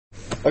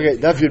Okay,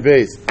 Daf Yud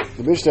Beis.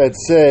 The Mishnah had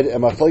said,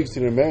 and the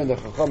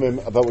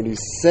Chachamim about when you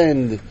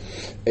send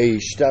a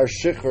shtar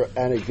shikhr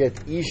and a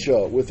get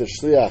isha with a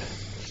shliach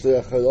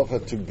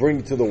halacha to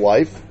bring to the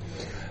wife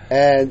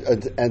and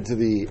to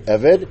the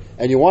eved,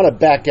 and you want to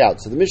back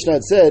out. So the Mishnah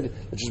had said,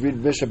 let's just read the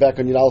Mishnah back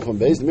on Yud Aleph on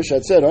Beis. The Mishnah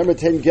had said,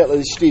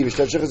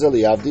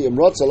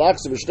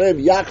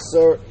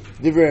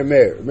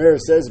 Meir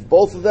says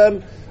both of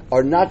them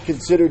are not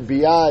considered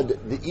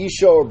biyad the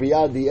isha or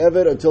biyad the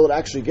eved until it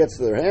actually gets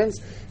to their hands.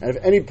 And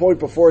if any point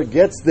before it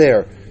gets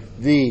there,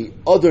 the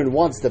Adon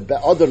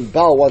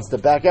Baal wants to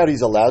back out,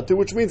 he's allowed to,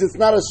 which means it's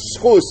not a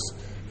schus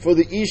for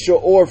the isha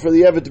or for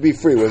the eved to be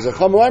free. Whereas the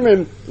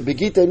Chamarim, the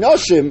גיטין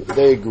noshim,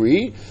 they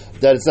agree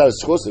that it's not a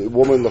schus. A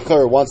woman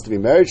l'chor wants to be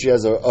married, she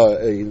has a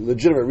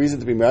legitimate reason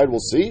to be married. We'll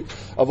see.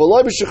 If the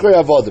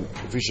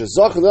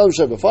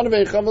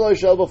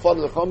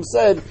Chum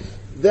said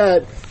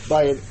that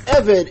by an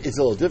eved, it's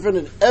a little different.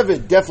 An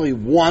eved definitely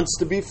wants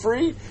to be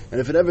free, and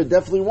if an eved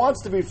definitely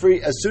wants to be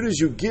free, as soon as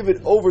you give it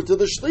over to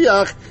the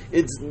shliach,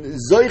 it's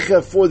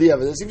zoicha for the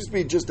eved. There seems to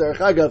be just derech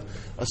hagav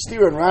a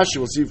steer in Rashi.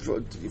 We'll see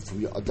from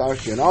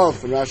Darshi and Aleph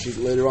from Rashi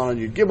later on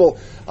Yud Gimel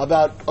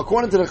about,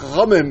 according to the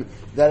Chachamim,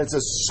 that it's a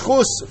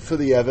schus for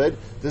the eved.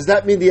 Does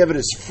that mean the eved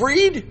is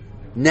freed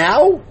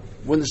now,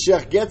 when the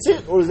shliach gets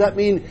it, or does that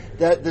mean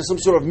that there's some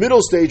sort of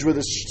middle stage where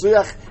the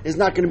shliach is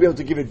not going to be able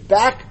to give it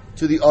back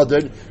to the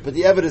Adon, but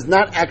the eved is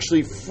not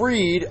actually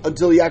freed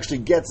until he actually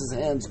gets his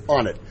hands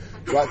on it?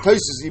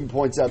 Tosfos even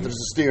points out there's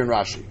a steer in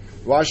Rashi.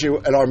 Rashi,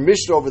 at our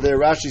Mishnah over there,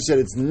 Rashi said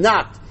it's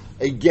not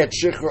a get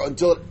shikhr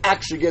until it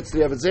actually gets to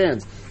the eved's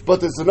hands.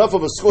 But there's enough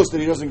of a schus that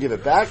he doesn't give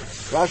it back.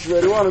 Rashi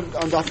later on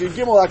Daf Yud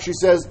Gimel actually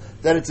says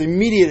that it's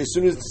immediate.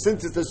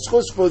 Since it's a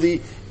schus for the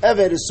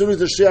eved, as soon as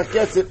the shliach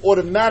gets it,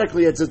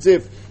 automatically it's as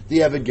if the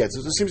eved gets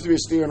it. So there seems to be a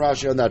steer in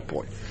Rashi on that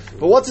point.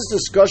 But what's this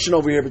discussion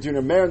over here between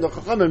the Meir and the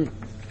Chachamim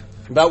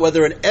about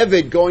whether an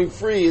eved going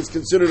free is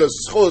considered a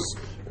schus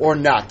or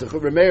not? The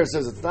Meir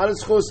says it's not a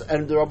schus,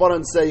 and the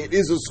Rabbanan say it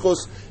is a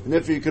schus, and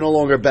therefore you can no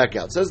longer back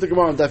out. Says the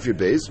Gemara on Daf Yud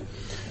Beis.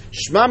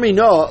 Shmami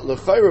no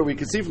l'chayra. We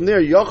can see from there.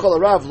 Yochal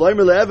arav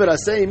loymer le'eved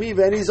asei mi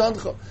ve'eni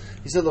zancha.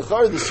 He said the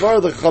svar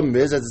of the Chacham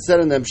is, as it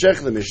said in the Hemshech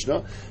of the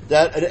Mishnah,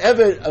 that an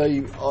eved,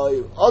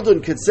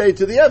 Adon could say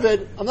to the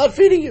eved, "I'm not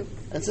feeding you."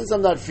 And since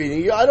I'm not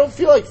feeding you, I don't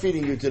feel like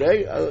feeding you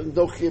today.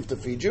 No chiv to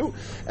feed you.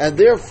 And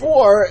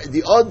therefore,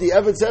 the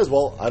eved says,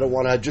 well, I don't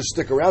want to just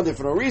stick around here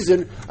for no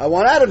reason. I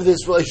want out of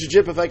this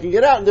relationship if I can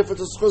get out. And therefore,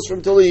 it's a schus for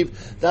him to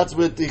leave. That's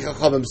what the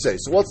Chachamim say.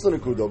 So what's the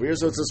Nakud over here?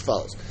 So it's as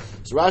follows.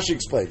 So Rashi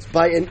explains.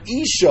 By an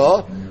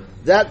Isha,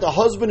 that the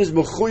husband is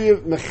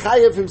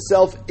mechayev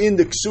himself in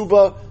the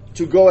ksuba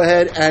to go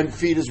ahead and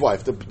feed his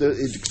wife. The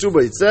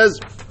ksuba, it says,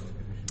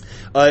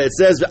 you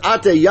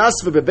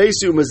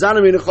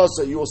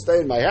will stay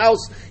in my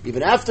house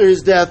even after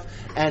his death,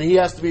 and he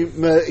has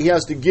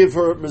to give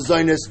her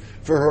mezainis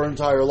for her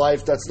entire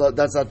life. That's not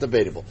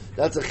debatable.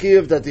 That's a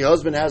chiyuv that the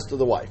husband has to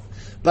the wife.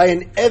 By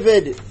an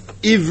eved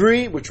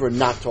ivri, which we're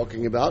not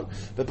talking about,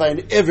 but by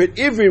an eved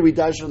ivri, we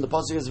dash on the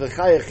pasuk as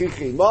v'chaya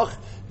chichi mach,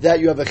 that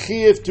you have a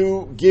chiyuv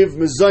to give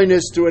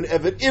mezainis to an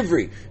eved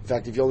ivri. In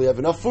fact, if you only have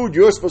enough food,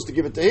 you're supposed to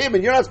give it to him,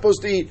 and you're not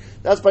supposed to eat.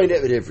 That's by an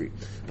eved ivri.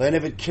 By an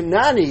eved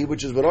kanani,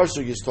 which is what our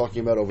sugya is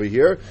talking about over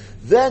here,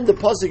 then the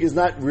pasuk is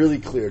not really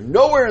clear.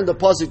 Nowhere in the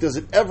pasuk does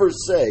it ever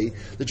say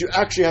that you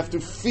actually have to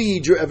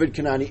feed your eved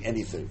kanani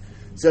anything.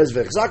 It says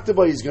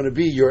v'chzaktaba, he's going to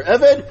be your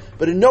eved,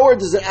 but in nowhere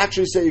does it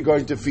actually say you're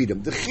going to feed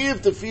him. The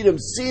chiyuv to feed him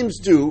seems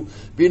to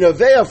be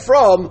naveya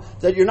from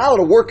that you're not allowed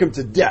to work him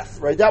to death,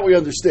 right? That we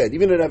understand.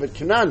 Even in eved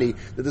kanani,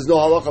 that there's no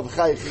halacha of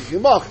chayich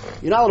chimach,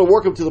 you're not allowed to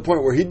work him to the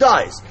point where he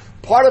dies.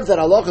 Part of that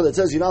halacha that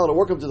says you're not allowed to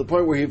work him to the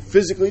point where he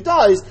physically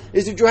dies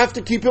is that you have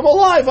to keep him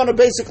alive on a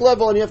basic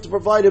level, and you have to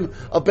provide him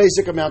a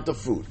basic amount of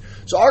food.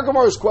 So our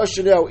Gemara's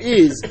question now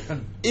is,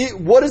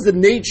 what is the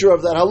nature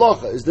of that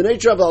halacha? Is the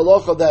nature of the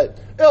halacha that,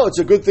 it's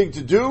a good thing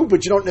to do,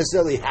 but you don't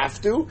necessarily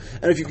have to,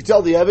 and if you can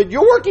tell the eved,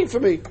 you're working for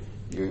me.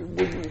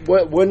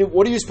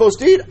 What are you supposed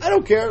to eat? I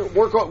don't care.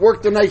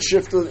 Work the night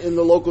shift in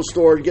the local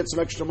store and get some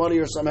extra money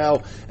or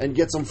somehow and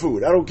get some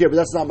food. I don't care, but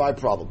that's not my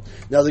problem.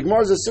 Now the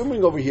Gemara is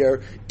assuming over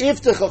here,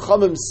 if the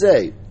Chachamim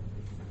say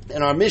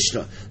in our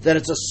Mishnah that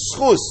it's a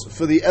schus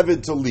for the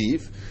eved to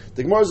leave,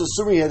 the Gemara is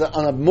assuming here that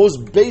on a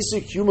most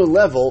basic human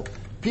level,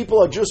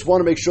 people just want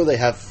to make sure they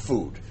have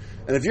food.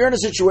 And if you're in a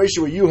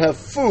situation where you have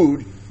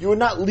food, you would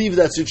not leave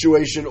that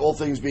situation, all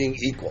things being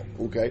equal.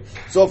 Okay?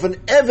 So if an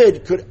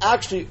eved could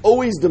actually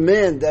always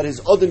demand that his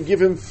Adon give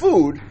him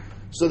food,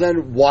 so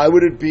then why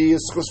would it be a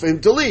schus for him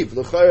to leave? It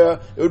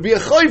would be a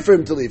chay for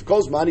him to leave.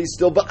 Kozman, he's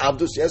still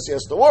ba'abdus, yes, he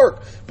has to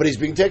work, but he's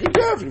being taken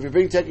care of. And if you're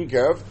being taken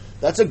care of,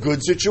 that's a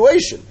good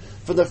situation.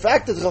 For the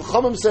fact that the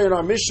Chachamim say in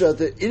our Mishnah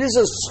that it is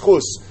a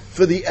schus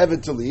for the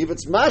eved to leave,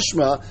 it's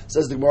mashma,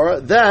 says the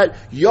Gemara, that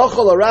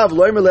yochal arav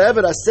loymer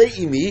le'eved asei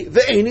imi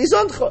ve'eni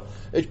zancha.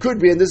 It could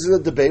be, and this is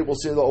a debate, we'll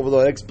see over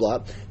the next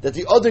block, that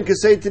the Adon can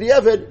say to the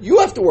eved, you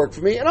have to work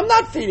for me, and I'm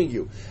not feeding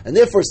you. And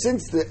therefore,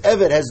 since the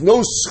eved has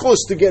no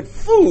schus to get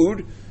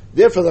food,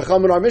 Therefore, the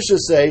Chacham and our Mishnah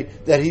say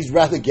that he's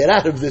rather get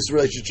out of this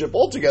relationship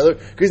altogether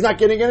because he's not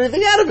getting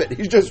anything out of it.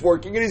 He's just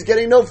working and he's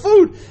getting no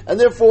food. And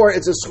therefore,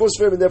 it's a schus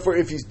for him, and therefore,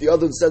 if the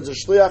other sends a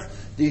shliach,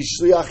 the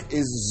shliach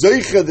is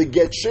zeicha, the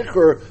get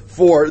shikhr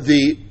for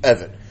the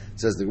Eved. It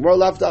says the Gemara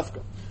lav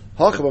dafka.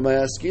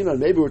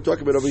 Maybe we're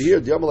talking about over here.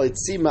 Maybe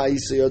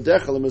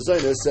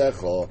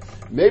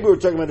we're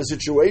talking about a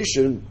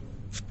situation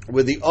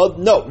where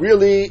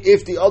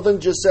if the other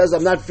just says,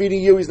 I'm not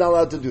feeding you, he's not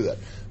allowed to do that.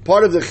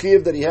 Part of the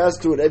chiyuv that he has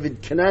to an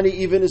Eved Kanani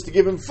even is to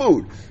give him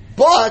food.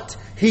 But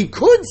he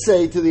could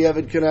say to the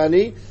Eved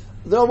Kanani,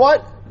 you know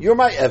what? You're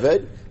my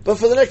Eved, but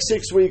for the next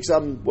 6 weeks,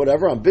 I'm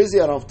busy,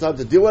 I don't have time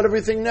to deal with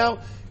everything now.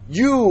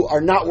 You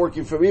are not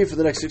working for me for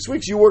the next 6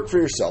 weeks, you work for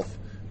yourself.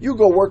 You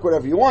go work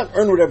whatever you want,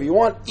 earn whatever you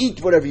want,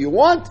 eat whatever you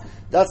want.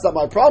 That's not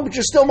my problem, but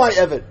you're still my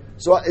Eved.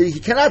 So he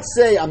cannot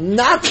say, I'm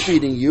not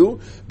feeding you,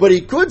 but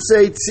he could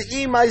say,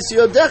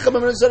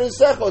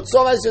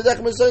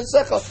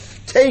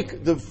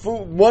 take the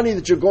food, money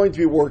that you're going to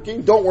be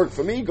working, don't work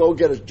for me, go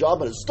get a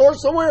job at a store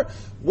somewhere,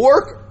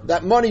 work,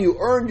 that money you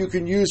earn, you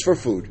can use for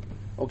food.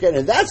 Okay, and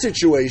in that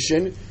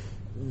situation,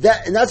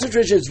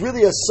 it's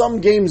really a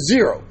sum game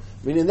zero.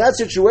 I mean, in that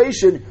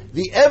situation,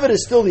 the Eved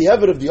is still the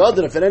Eved of the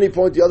other. If at any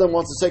point the other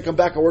wants to say, come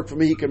back and work for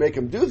me, he can make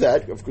him do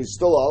that. Of course, he's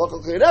still a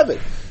halachic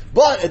Eved.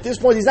 But at this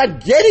point, he's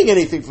not getting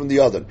anything from the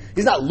other.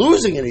 He's not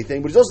losing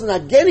anything, but he's also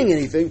not getting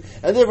anything.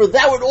 And therefore,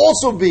 that would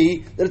also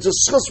be that it's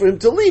a schus for him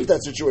to leave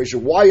that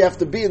situation. Why you have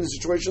to be in the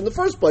situation in the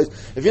first place?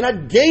 If you're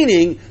not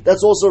gaining,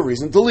 that's also a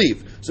reason to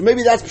leave. So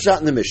maybe that's pshat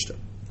in the Mishnah.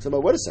 So,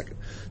 wait a second.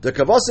 The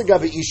kavasa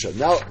gavi isha.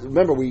 Now,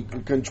 remember, we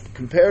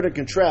compared and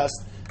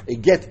contrast a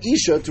get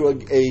isha to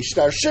a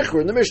shtar shikhr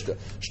in the Mishnah.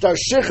 Shtar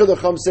shikhr, the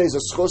Chum says, a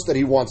schus that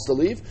he wants to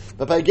leave,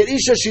 but by get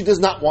isha, she does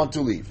not want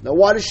to leave. Now,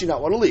 why does she not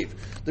want to leave?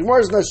 The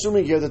Gemara is not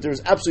assuming here that there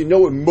is absolutely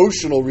no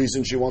emotional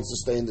reason she wants to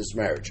stay in this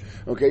marriage.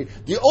 Okay,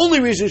 the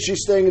only reason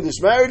she's staying in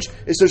this marriage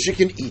is so she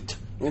can eat.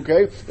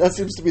 Okay, that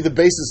seems to be the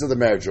basis of the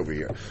marriage over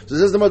here. So it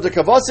says the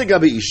kavase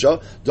gabi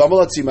isha.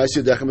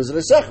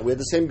 We had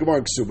the same Gemara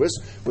in Ksubas,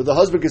 where the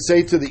husband could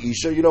say to the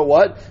isha, you know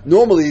what?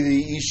 Normally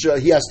the isha,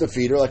 he has to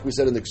feed her, like we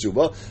said in the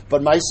Ksuba,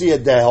 but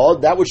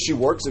that which she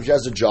works, if she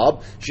has a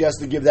job, she has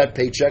to give that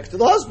paycheck to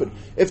the husband.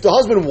 If the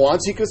husband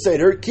wants, he could say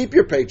to her, keep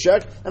your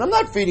paycheck, and I'm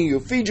not feeding you,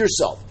 feed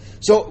yourself.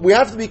 So we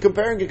have to be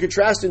comparing and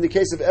contrasting. The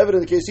case of Eved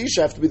and the case of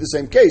Isha have to be the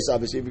same case,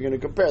 obviously, if you're going to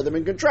compare them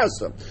and contrast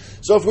them.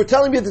 So if we're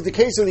telling me that the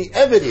case of the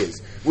Eved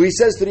is, where he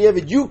says to the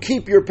Eved,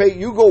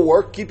 you go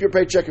work, keep your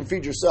paycheck and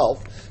feed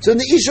yourself. So in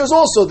the Isha is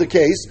also the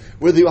case,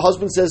 where the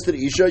husband says to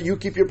the Isha, you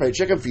keep your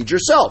paycheck and feed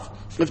yourself.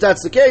 If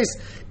that's the case,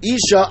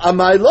 Isha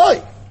amai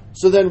loy.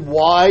 So then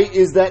why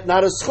is that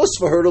not a schus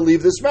for her to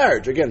leave this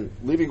marriage? Again,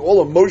 leaving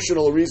all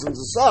emotional reasons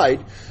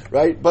aside,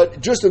 right? But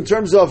just in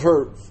terms of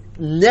her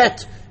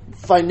net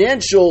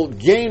financial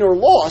gain or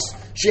loss,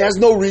 she has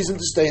no reason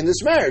to stay in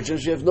this marriage. And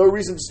if she has no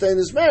reason to stay in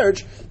this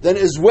marriage, then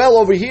as well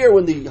over here,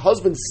 when the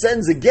husband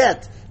sends a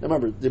get, now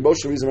remember, the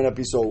emotional reason might not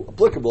be so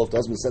applicable if the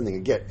husband's sending a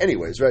get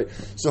anyways, right?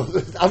 So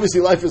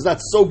obviously life is not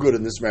so good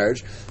in this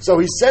marriage. So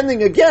he's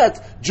sending a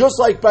get, just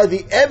like by the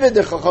Eved,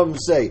 the Chacham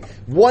say,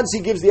 once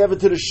he gives the Eved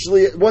to the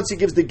Shliach, once he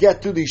gives the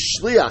get to the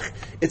Shliach,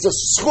 it's a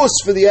schus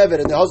for the Eved,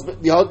 and the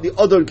husband, the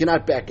other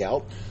cannot back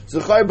out. So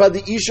by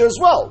the Isha as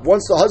well.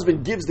 Once the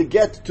husband gives the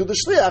get to the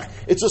Shliach,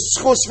 it's a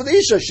schus for the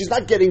Isha. She's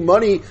not getting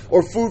money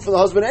or food from the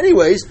husband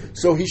anyways,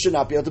 so he should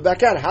not be able to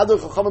back out. How do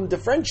the Chachamim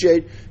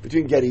differentiate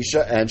between get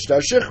Isha and shtar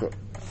shikhr?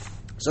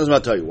 So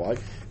I'll tell you why.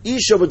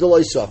 Isha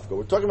b'delay safka.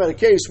 We're talking about a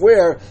case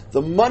where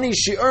the money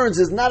she earns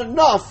is not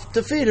enough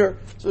to feed her.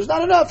 So it's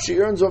not enough. She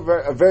earns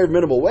a very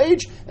minimal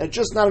wage, and it's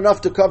just not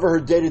enough to cover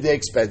her day-to-day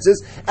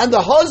expenses. And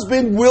the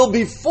husband will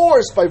be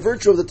forced, by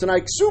virtue of the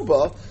Tanai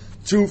Ksuba,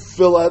 to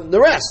fill out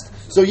the rest.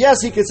 So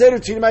yes, he could say to her,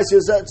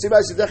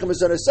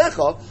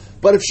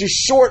 but if she's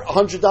short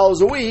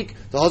 $100 a week,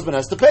 the husband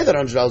has to pay that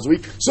 $100 a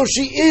week. So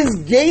she is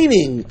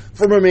gaining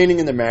from remaining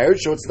in the marriage,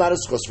 so it's not a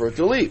schus for her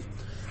to leave.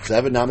 So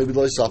Eved Nami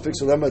B'Lo Safik.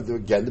 So then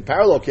again, the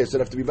parallel case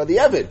would have to be by the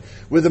Eved,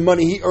 where the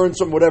money he earns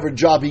from whatever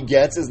job he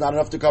gets is not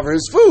enough to cover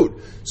his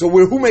food. So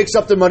who makes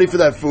up the money for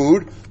that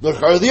food?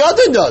 The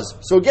other does.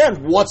 So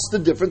again, what's the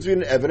difference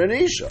between an Eved and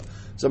an Isha?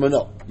 So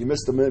no, you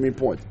missed the main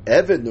point.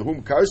 Eved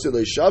Nehum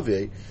Karsile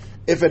Shaveh.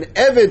 If an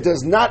Eved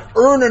does not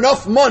earn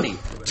enough money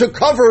to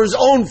cover his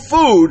own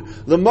food,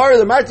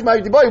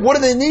 what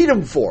do they need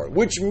him for?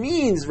 Which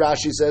means,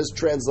 Rashi says,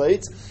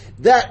 translates,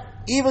 that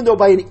even though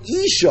by an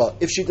Isha,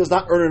 if she does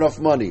not earn enough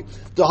money,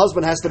 the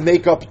husband has to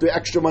make up the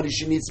extra money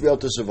she needs to be able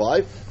to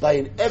survive. By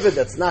an Eved,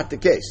 that's not the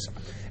case.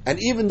 And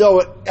even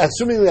though,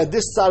 assuming that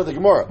this side of the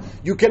Gemara,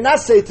 you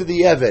cannot say to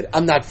the Eved,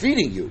 I'm not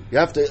feeding you. You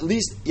have to at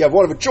least, you have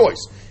one of a choice.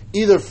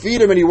 Either feed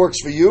him and he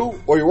works for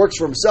you, or he works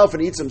for himself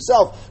and he eats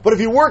himself. But if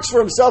he works for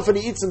himself and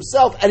he eats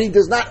himself and he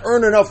does not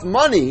earn enough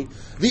money,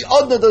 the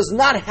other does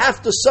not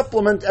have to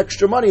supplement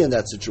extra money in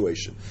that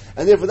situation.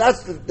 And therefore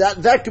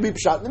that could be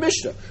pshat in the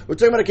Mishnah. We're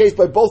talking about a case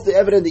by both the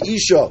Eved and the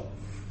Isha,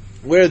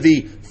 where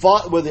the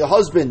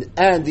husband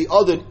and the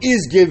other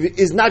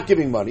is not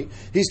giving money.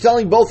 He's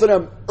telling both of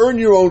them, earn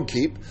your own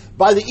keep.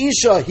 By the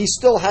Isha, he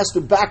still has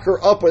to back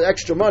her up with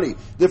extra money.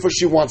 Therefore,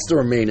 she wants to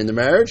remain in the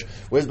marriage.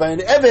 Whereas by an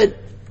Eved,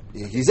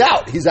 he's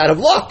out. He's out of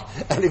luck.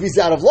 And if he's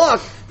out of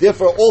luck,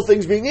 therefore, all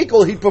things being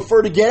equal, he'd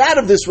prefer to get out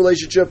of this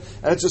relationship,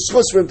 and it's a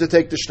schus for him to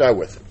take the shtar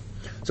with him.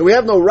 So we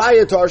have no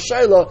raya to our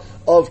shaila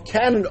of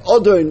can an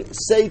Adon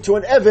say to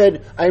an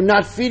Eved, I am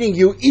not feeding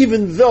you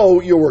even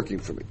though you're working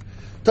for me.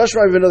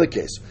 Tashma, we have another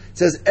case. It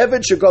says,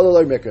 Eved shegal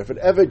alay mikra. If an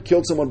Eved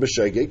killed someone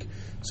b'shegeg,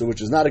 so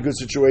which is not a good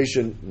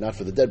situation, not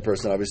for the dead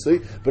person, obviously,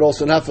 but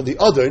also not for the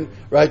Adon,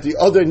 right? The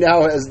Adon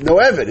now has no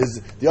Eved.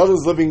 The Adon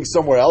is living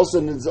somewhere else,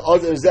 and his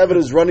Eved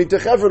is running to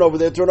Chevron over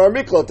there to an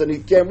Armiklot, and he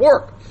can't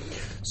work.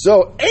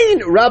 So,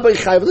 Ein Rabbi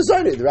Chayv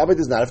l'zayne. The Rabbi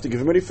does not have to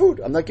give him any food.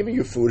 I'm not giving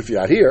you food if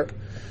you're not here.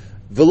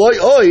 V'loy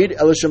oid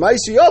el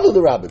shemaisi yavul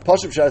the Rabbi.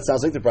 Pashup Shat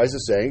sounds like the price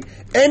is saying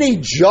any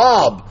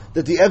job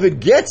that the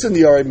Eved gets in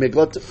the Arid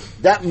Miklat,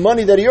 that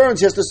money that he earns,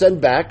 he has to send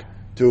back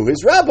to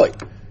his rabbi.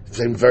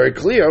 Saying very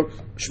clear.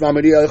 Work,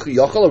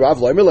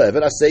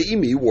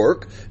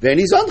 then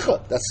he's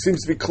ancha. That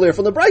seems to be clear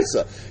from the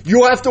brisa.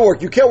 You have to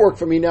work. You can't work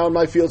for me now in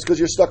my fields because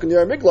you're stuck in the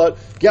Arid Miklat.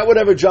 Get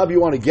whatever job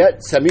you want to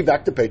get. Send me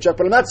back the paycheck,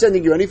 but I'm not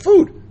sending you any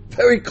food.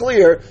 Very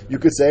clear. You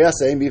could say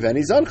asay mi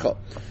v'eni zancha.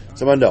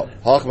 Someone no.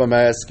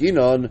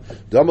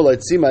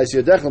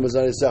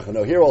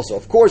 No, here also.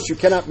 Of course, you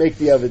cannot make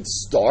the Eved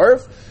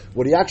starve.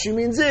 What he actually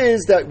means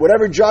is that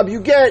whatever job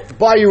you get,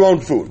 buy your own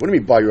food. What do you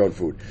mean, buy your own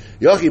food?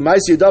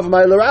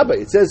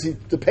 It says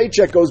the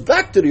paycheck goes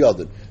back to the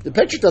other. The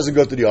paycheck doesn't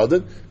go to the other.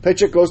 The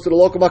paycheck goes to the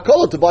local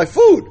makola to buy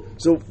food.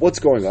 So what's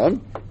going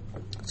on?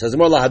 It says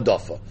more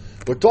lahadafa.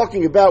 We're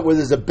talking about where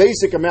there's a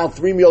basic amount,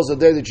 3 meals a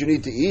day that you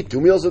need to eat,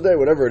 2 meals a day,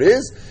 whatever it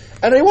is,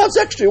 and he wants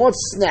extra. He wants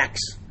snacks.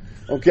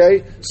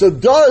 Okay, so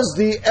does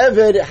the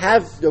Eved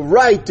have the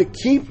right to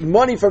keep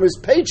money from his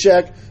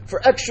paycheck for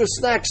extra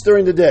snacks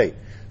during the day?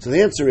 So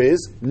the answer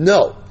is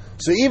no.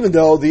 So even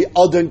though the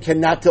Adon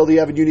cannot tell the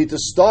Eved you need to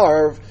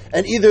starve,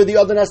 and either the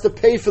Adon has to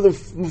pay for the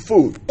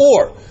food,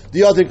 or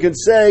the Adon can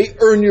say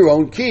earn your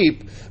own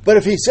keep, but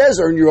if he says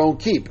earn your own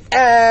keep,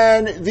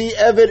 and the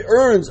Eved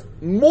earns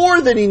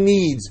more than he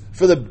needs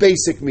for the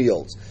basic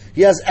meals,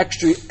 he has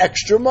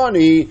extra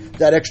money.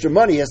 That extra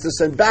money he has to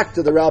send back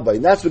to the rabbi,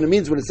 and that's what it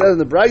means when it says in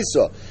the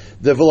brisa.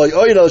 The v'loy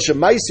oidel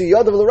shemaisi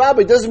yadav the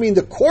rabbi doesn't mean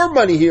the core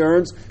money he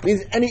earns. It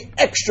means any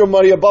extra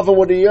money above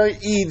what he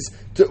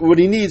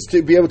needs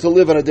to be able to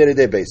live on a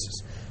day-to-day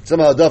basis.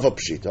 Remember,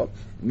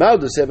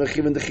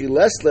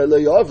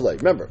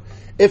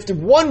 if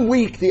 1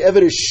 week the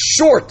Eved is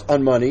short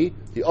on money,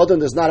 the Adon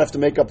does not have to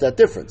make up that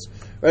difference.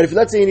 Right? If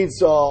let's say he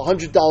needs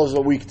 $100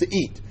 a week to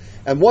eat,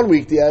 and 1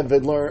 week the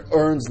Eved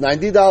earns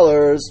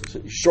 $90,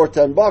 short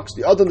 $10,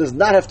 the Adon does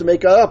not have to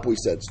make it up. We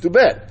said it's too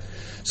bad.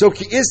 So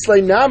if 1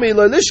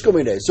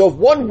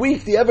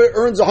 week the Eved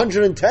earns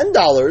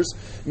 $110,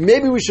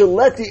 maybe we should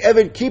let the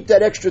Eved keep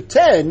that extra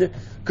 10,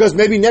 because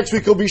maybe next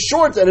week he'll be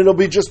short and it'll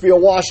just be a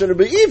wash and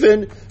it'll be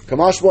even.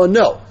 Kamashma,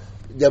 no.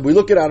 That we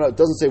look at it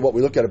doesn't say what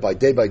we look at it by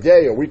day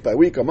or week by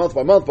week or month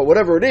by month, but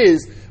whatever it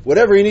is,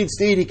 whatever he needs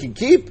to eat, he can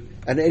keep,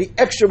 and any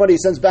extra money he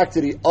sends back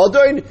to the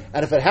Adon,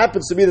 and if it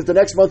happens to be that the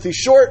next month he's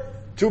short,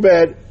 too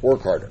bad,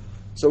 work harder.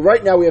 So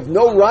right now we have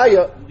no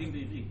raya.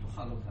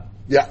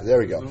 Yeah, there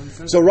we go.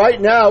 So right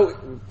now,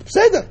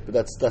 say that, but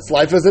that's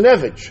life as an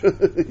Eved.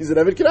 He's an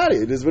Eved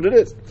Kanani. It is what it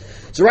is.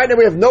 So right now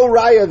we have no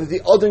raya that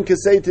the Adon can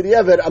say to the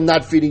Eved, I'm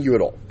not feeding you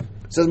at all.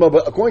 It says,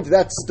 but according to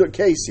that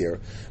case here,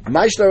 so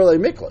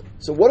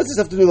what does this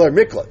have to do with our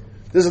miklat?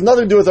 This has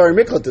nothing to do with our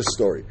miklat, this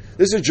story.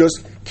 This is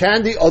just,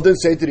 can the Adon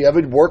say to the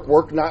Eved,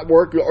 work, not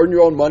work, earn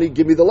your own money,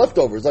 give me the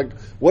leftovers? Like,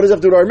 what does that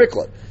have to do with our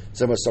miklat?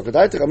 So the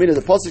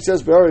pasuk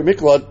says,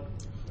 miklat,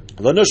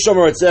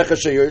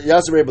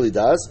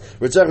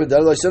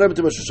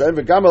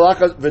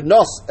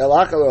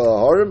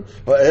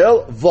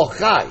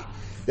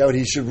 that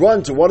he should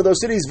run to one of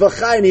those cities,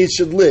 and he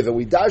should live. And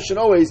we darshan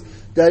always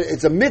that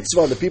it's a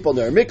mitzvah. The people in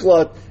their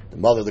miklat, the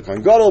mother of the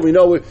Kohen Gadol, we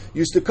know,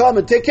 used to come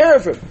and take care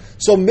of him.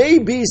 So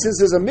maybe since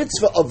there's a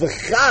mitzvah of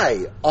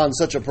v'chai on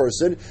such a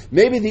person,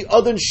 maybe the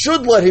Adon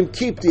should let him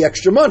keep the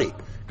extra money,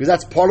 because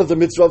that's part of the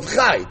mitzvah of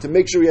chai, to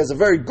make sure he has a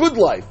very good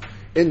life.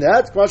 In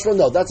that,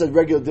 no, that's a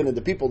regular din of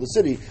the people of the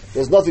city.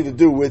 There's nothing to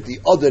do with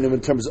the Adon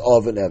in terms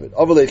of an Eved.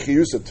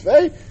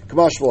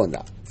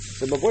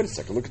 So, but wait a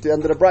second, look at the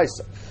end of the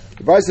brisa.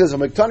 The brisa says,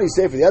 "Maktani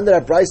say for the end of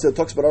that brisa that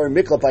talks about our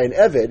mikla by an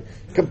Eved,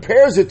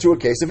 compares it to a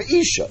case of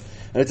Isha,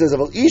 and it says,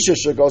 "Isha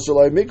should go so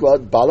mikla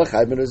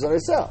balachai min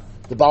uzarisah."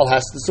 The Baal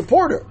has to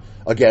support her.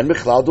 Again,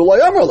 Michlal do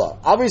lo.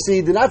 Obviously,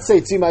 he did not say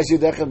tzimais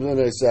yedechem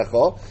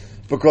v'neisecha,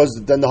 because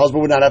then the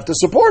husband would not have to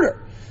support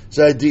her.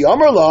 So, di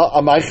amarla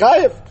amai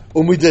chayev.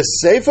 We just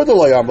say for the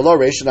loy amarla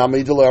reish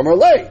nami de loy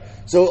amarlei.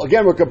 So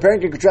again, we're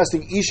comparing and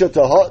contrasting Isha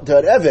to an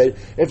Eved.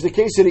 If the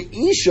case of the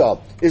Isha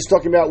is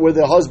talking about where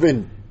the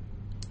husband,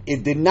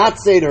 it did not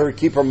say to her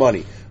keep her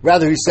money,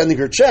 rather he's sending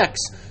her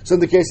checks. So in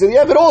the case of the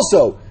Eved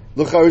also,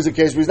 L'chayr is a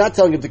case where he's not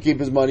telling him to keep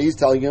his money. He's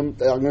telling him,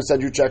 I'm going to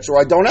send you checks or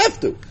I don't have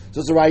to.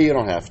 So it's a raya you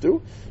don't have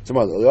to. Again,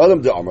 we're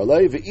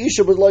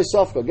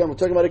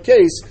talking about a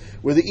case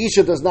where the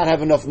Isha does not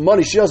have enough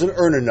money. She doesn't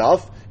earn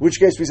enough, in which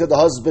case we said the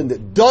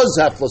husband does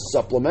have to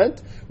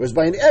supplement, whereas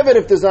by an Eved,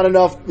 if there's not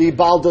enough, the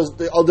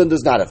Adon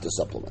does not have to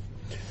supplement.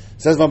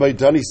 It says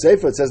Mabaytani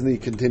Sefer, it says in the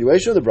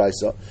continuation of the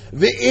Brisa,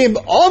 V'im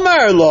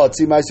Omar lo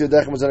tzimai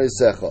yodechem v'zanei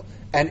secha.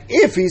 And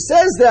if he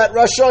says that,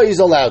 Rasha is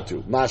allowed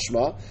to.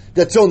 Mashma,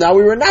 that till now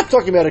we were not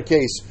talking about a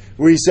case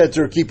where he said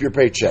to her, keep your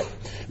paycheck.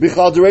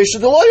 B'chal dereisha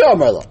d'lo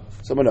yomar lo.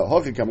 Someone know,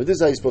 this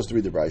is how you're supposed to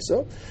read the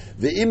Brisa.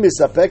 V'im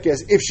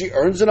misapekes, if she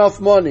earns enough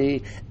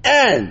money,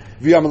 and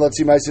then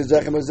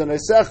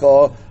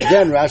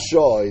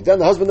Rasha, then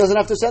the husband doesn't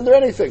have to send her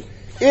anything.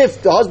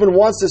 If the husband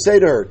wants to say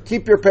to her,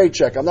 keep your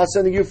paycheck, I'm not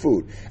sending you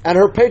food, and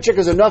her paycheck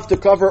is enough to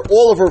cover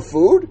all of her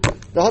food,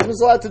 the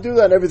husband's allowed to do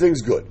that and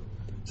everything's good.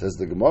 Says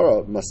the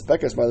Gemara,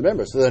 Maspekes, my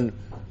member. So then,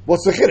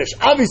 what's the Kiddush?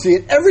 Obviously,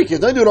 in every case,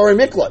 don't do it Ori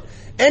Miklat.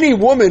 Any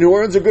woman who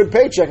earns a good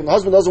paycheck and the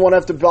husband doesn't want to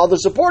have to bother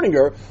supporting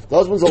her, the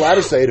husband's allowed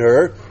to say to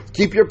her,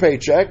 keep your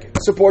paycheck,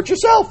 support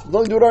yourself.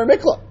 Don't do it Ori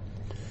Miklat.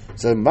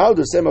 So, a very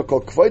interesting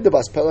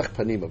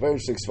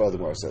Sfar the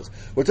Gemara says.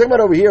 We're talking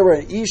about over here where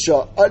an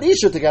Isha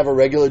to have a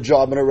regular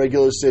job in a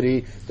regular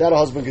city, that a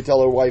husband could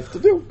tell her wife to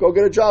do. Go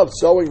get a job,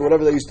 sewing,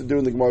 whatever they used to do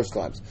in the Gemara's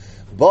times.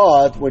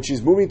 But when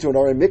she's moving to an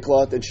Ori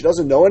Miklat and she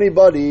doesn't know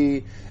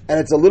anybody, and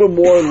it's a little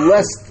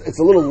less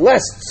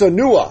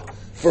sanua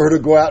for her to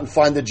go out and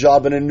find a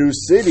job in a new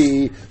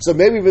city. So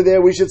maybe over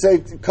there we should say,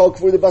 and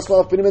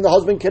the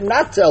husband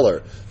cannot tell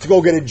her to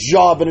go get a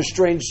job in a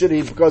strange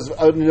city because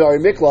of an Ori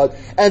Miklat,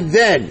 and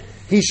then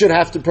he should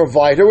have to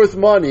provide her with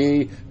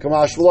money.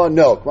 Kamash V'la,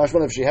 no. Kamash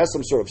V'la, if she has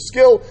some sort of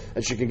skill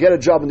and she can get a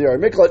job in the Ori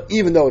Miklat,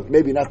 even though it's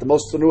maybe not the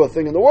most sanua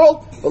thing in the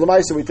world, but the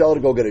Maisa we tell her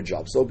to go get a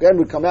job. So again,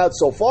 we come out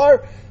so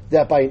far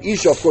that by an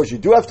Isha, of course, you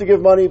do have to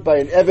give money. By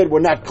an Eved, we're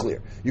not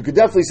clear. You could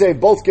definitely say in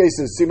both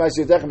cases, can you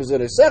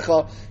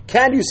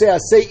say,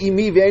 Asei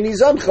imi ve'eni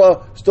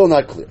zancha? Still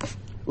not clear.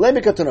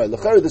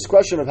 This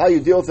question of how you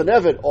deal with an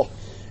Eved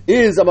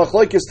is a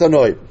machlokes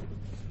tanoi.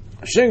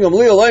 Shingam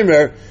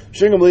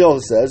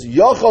Liel says,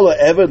 Yachal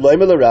Eved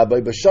Leimer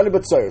LeRabbi B'Shani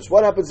B'Tzayrus.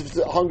 What happens if it's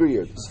a hungry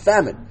year? It's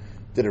famine.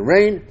 Did it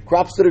rain?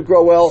 Crops didn't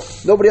grow well?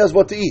 Nobody has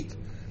what to eat.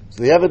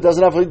 So the Eved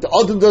doesn't have what to eat, the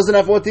Adon doesn't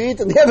have what to eat,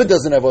 and the Eved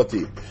doesn't have what to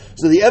eat.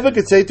 So the Eved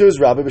could say to his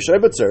rabbi,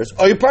 B'Shai B'Tzeres,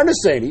 you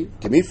parnaseni,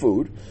 give me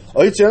food,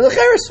 or you tzir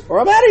lecheres,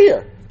 or I'm out of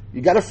here.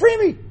 You got to free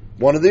me.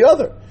 One or the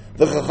other.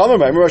 The Chacham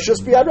remember,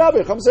 just be rabbi.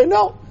 Chacham say,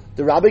 no.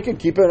 The rabbi can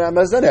keep him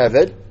as an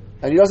Eved,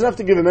 and he doesn't have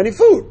to give him any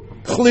food.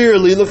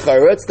 Clearly,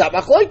 l'chayra, it's not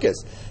machlokes.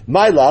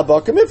 My la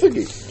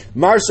ba'kamifagi.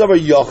 Mar savar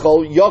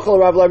yochel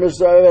Rav Leimer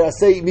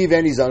say mi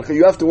v'eni zancha.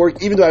 You have to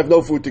work even though I have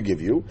no food to give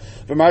you.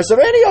 For Mar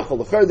savar any yochel.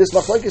 L'chayra, this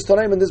machlokes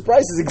tanaim in this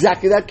price is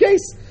exactly that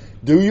case.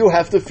 Do you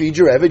have to feed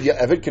your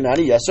Eved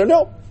Kanani? Yes or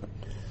no?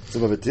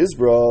 Some of it is,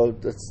 bro.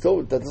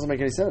 That doesn't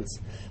make any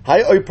sense. What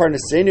did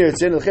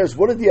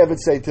the Eved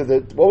say to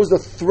what was the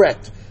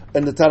threat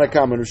in the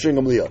Tanakama and Rishon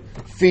Gamliel?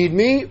 Feed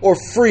me or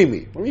free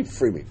me? What do you mean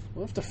free me? I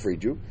don't have to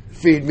feed you.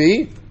 Feed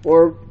me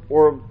or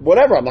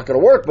whatever. I'm not going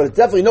to work, but it's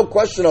definitely no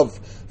question of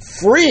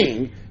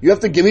freeing. You have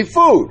to give me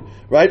food,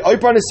 right? You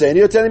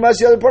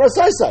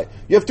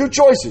have two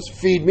choices: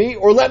 feed me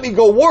or let me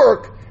go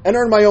work and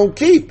earn my own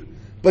keep.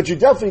 But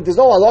there's no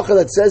halacha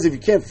that says if you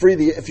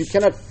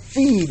cannot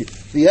feed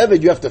the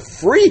Eved, you have to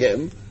free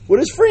him. What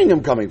is freeing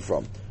him coming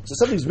from? So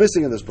something's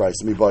missing in this price.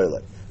 If the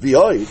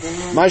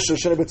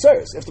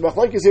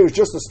machlokes here is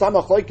just a stam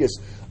machlokes,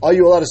 are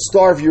you allowed to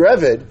starve your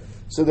Eved?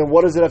 So then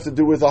what does it have to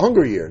do with a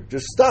hunger year?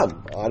 Just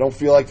stam. I don't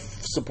feel like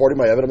supporting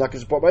my Eved, I'm not going to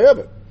support my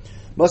Eved.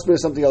 Must be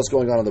something else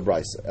going on in the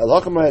Brisa.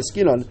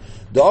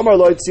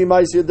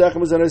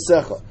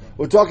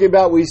 We're talking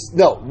about,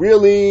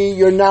 really,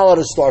 you're not allowed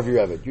to starve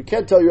your Eved. You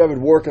can't tell your Eved,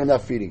 work and I'm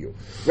not feeding you.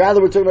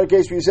 Rather, we're talking about a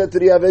case where you said to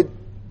the Eved,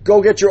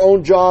 go get your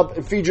own job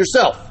and feed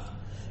yourself.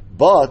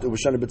 But,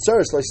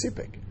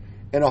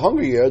 in a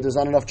hunger year, there's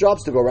not enough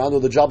jobs to go around, or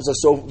the jobs are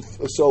so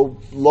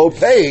low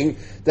paying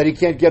that he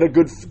can't get a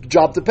good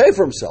job to pay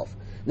for himself.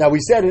 Now,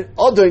 we said an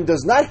Adon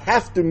does not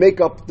have to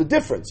make up the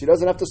difference. He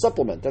doesn't have to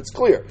supplement. That's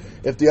clear.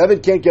 If the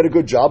Eved can't get a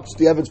good job, it's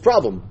the Eved's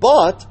problem.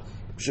 But,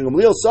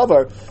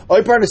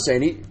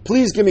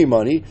 please give me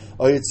money.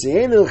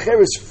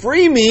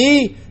 Free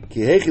me.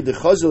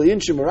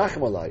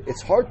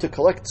 It's hard to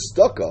collect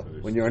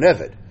tzedakah when you're an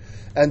Eved.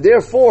 And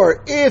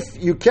therefore, if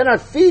you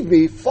cannot feed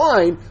me,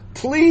 fine,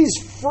 please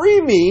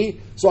free me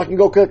so I can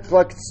go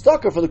collect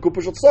tzedakah for the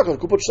Kupush tzedakah.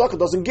 The Kupush tzedakah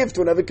doesn't give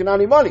to an Eved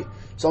Kanani money.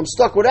 So I'm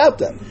stuck without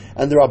them.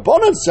 And the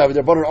Rabbanan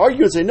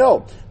argue and say,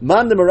 no. No,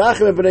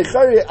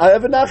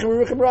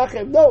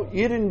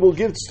 Yidden will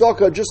give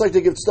tzedakah just like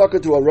they give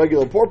tzedakah to a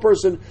regular poor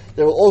person.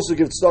 They will also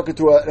give tzedakah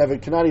to an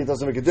Eved Kanani. It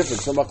doesn't make a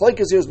difference. So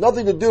machlokes here has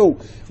nothing to do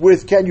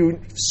with can you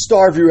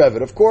starve your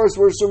Eved. Of course,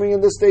 we're assuming in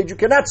this stage you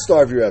cannot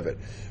starve your Eved.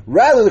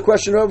 Rather, the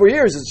question over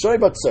here is it's showing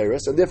about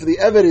Tzeres, and therefore the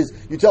Eved is,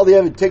 you tell the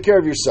Eved, take care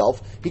of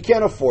yourself. He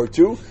can't afford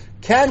to.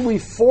 Can we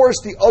force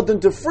the Adon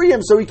to free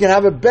him so he can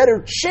have a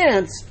better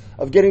chance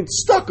of getting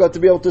tzedakah to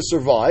be able to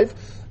survive.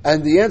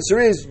 And the answer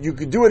is, you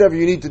can do whatever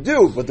you need to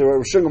do, but the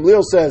Rosh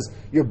Gamliel says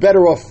you're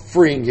better off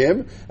freeing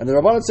him. And the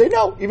Rabbanan say,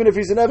 no, even if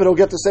he's an Eved, he'll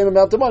get the same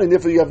amount of money, and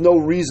therefore you have no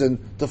reason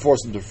to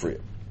force him to free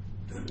him.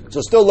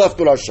 So still left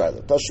with our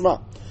Shaila.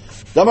 Tashma.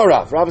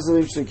 Damarav. Rav is an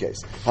interesting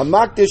case.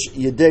 Hamakdish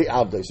Yedei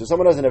Avdei. So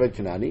someone has an Eved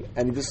Kanani,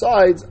 and he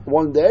decides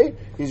one day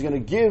he's going to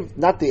give,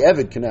 not the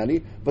Eved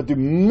Kanani, but the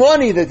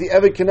money that the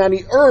Eved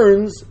Kanani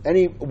earns,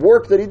 any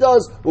work that he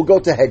does, will go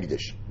to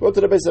Hegdish. Go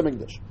to the Beis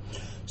HaMikdash.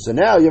 So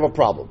now you have a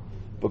problem.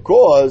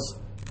 Because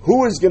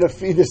who is going to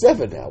feed this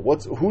Eved now?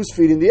 Who's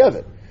feeding the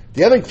Eved?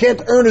 The Eved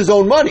can't earn his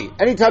own money.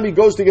 Anytime he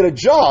goes to get a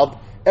job,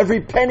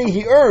 every penny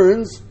he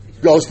earns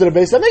goes to the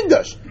Beis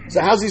HaMikdash.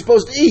 So how's he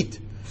supposed to eat?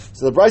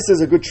 So the Bryce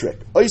says a good trick.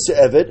 Oisa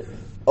Eved,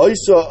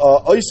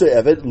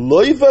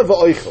 loiva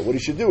v'oicha. What he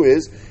should do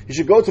is, he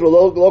should go to the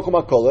local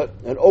makolet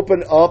and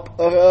open up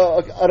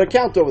an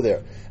account over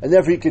there. And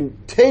therefore he can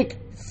take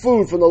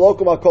food from the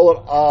local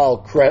makolet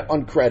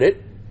on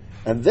credit,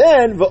 and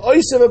then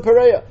v'oisa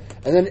v'pareya.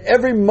 And then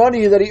every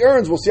money that he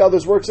earns, we'll see how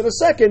this works in a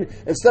second,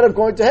 instead of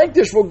going to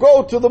Hektish, will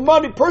go to the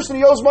person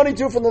he owes money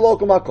to from the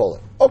local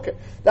makolet. Okay,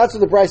 that's what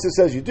the Brisa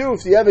says you do.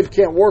 If the Eved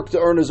can't work to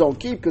earn his own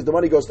keep because the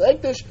money goes to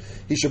Hektish,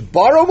 he should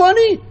borrow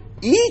money,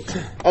 eat,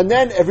 and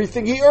then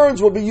everything he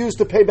earns will be used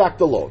to pay back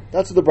the loan.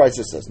 That's what the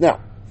Brisa says. Now,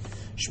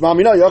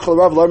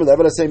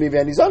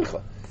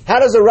 how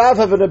does a Rav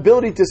have an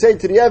ability to say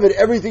to the Eved,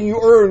 everything you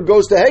earn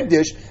goes to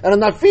Hektish, and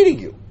I'm not feeding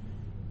you?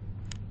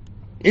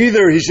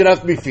 Either he should have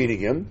to be feeding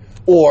him,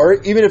 or,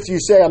 even if you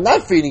say, I'm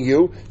not feeding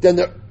you, then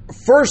the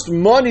first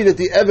money that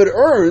the Eved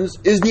earns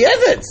is the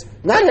Eved's,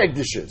 not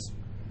Hegdish's.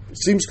 It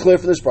seems clear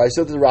from this price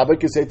that the rabbi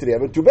can say to the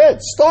Eved, too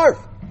bad, starve.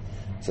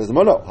 Says the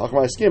Mono,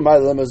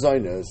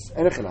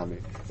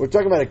 we're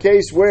talking about a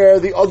case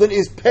where the Adon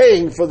is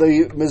paying for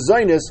the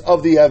mezainis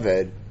of the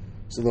Eved.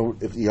 So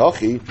if the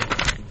Yachi,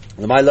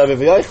 the my love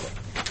of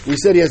we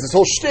said he has this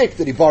whole shtick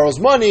that he borrows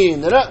money,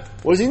 and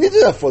what does he need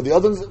that for? The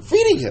Adon's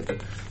feeding him.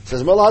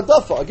 Says Mela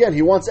Hadafa. Again,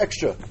 he wants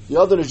extra. The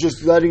other is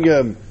just letting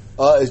him,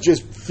 is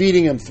just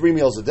feeding him 3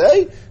 meals a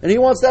day, and he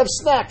wants to have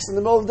snacks in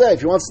the middle of the day. If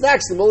he wants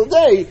snacks in the middle of the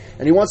day,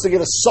 and he wants to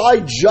get a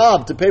side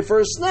job to pay for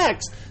his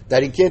snacks,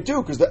 that he can't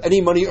do, because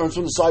any money he earns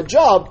from the side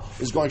job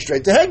is going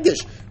straight to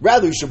Hegdish.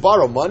 Rather, he should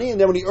borrow money,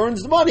 and then when he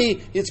earns the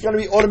money, it's going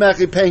to be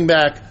automatically paying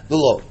back the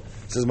loan.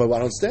 Says, I don't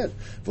understand.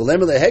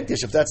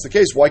 If that's the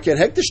case, why can't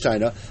Hegdish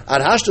taina?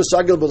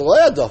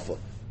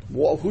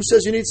 Well, who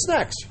says you need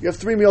snacks? You have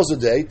 3 meals a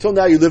day. Till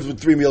now you lived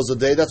with 3 meals a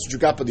day. That's what you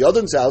got by the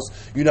Adon's house.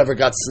 You never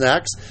got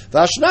snacks.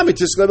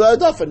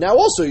 And now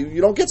also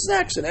you don't get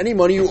snacks. And any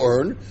money you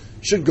earn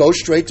should go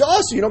straight to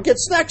us. You don't get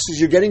snacks because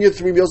you're getting your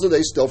 3 meals a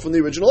day still from the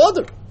original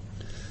Adon.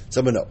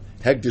 Someone know.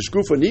 Hegdish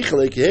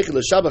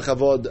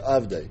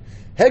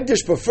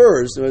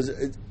prefers,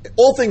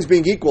 all things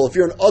being equal, if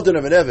you're an Adon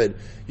of an Eved,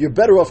 you're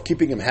better off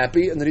keeping him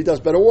happy and then he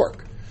does better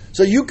work.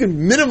 So you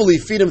can minimally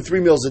feed him 3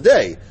 meals a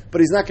day, but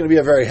he's not going to be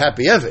a very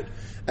happy Eved.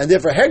 And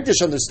therefore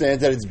Hegdish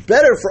understands that it's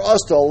better for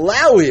us to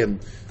allow him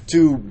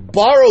to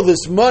borrow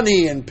this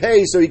money and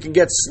pay so he can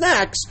get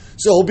snacks,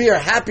 so he'll be a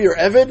happier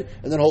Eved,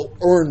 and then he'll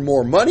earn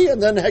more money, and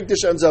then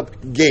Hegdish ends up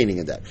gaining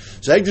in that.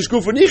 So Hegdish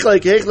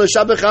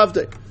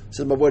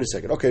said, but wait a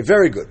second. Okay,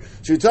 very good.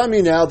 So you're telling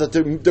me now that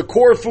the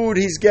core food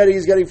he's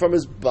getting from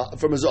his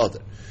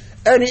other.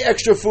 Any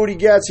extra food he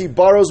gets, he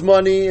borrows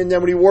money, and then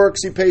when he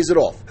works, he pays it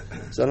off.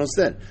 So I don't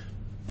understand.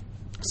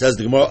 Says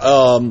the Gemara,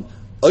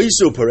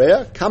 Oisu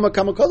Perea, Kama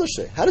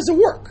Kodesh. How does it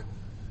work?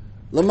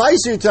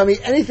 Lamaisa, you tell me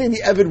anything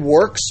the Eved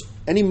works,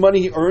 any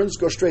money he earns,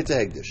 goes straight to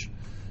Hegdish.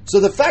 So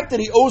the fact that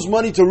he owes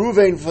money to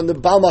Ruvain from the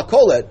Baal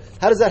Makolet,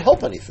 how does that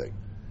help anything?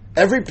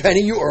 Every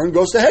penny you earn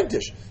goes to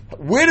Hegdish.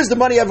 Where does the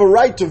money have a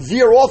right to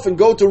veer off and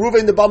go to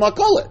Ruvain the Baal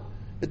Makolet?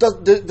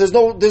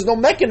 There's no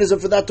mechanism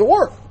for that to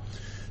work.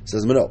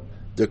 Says Mano.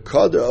 The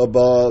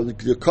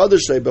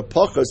Kaddish lay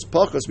b'pachas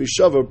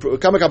mishava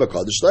kama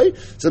Kaddish lay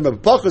says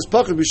b'pachas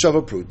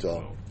mishava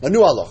pruta. A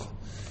new halacha.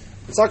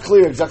 It's not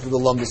clear exactly the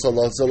lumdus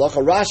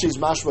halacha. Rashi's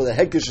mashma the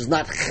Hegdish is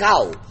not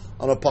chal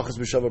on a pachas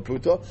mishava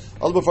pruta.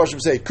 Other Mefarshim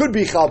say it could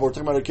be chal. But we're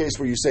talking about a case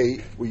where you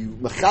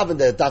mechaven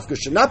that dafka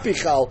should not be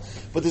chal.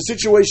 But the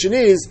situation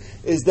is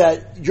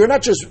that you're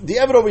not just the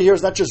Eved over here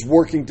is not just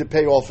working to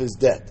pay off his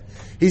debt.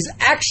 He's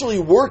actually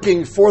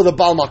working for the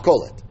Baal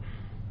Makolet.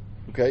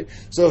 Okay,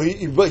 so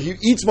he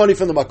eats money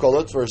from the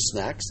makolet for his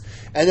snacks,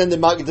 and then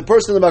the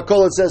person in the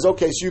makolet says,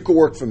 okay, so you could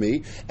work for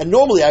me, and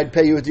normally I'd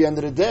pay you at the end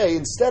of the day.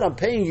 Instead, I'm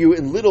paying you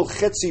in little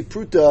chetzi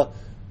pruta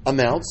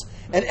amounts,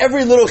 and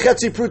every little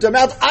chetzi pruta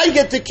amount I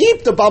get to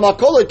keep, the Baal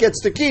Makolet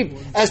gets to keep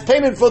as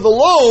payment for the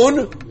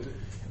loan,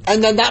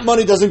 and then that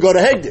money doesn't go to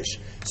Hegdish.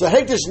 So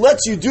Hegdish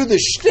lets you do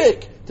this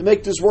shtick to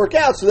make this work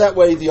out, so that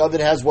way the other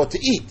has what to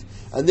eat.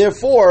 And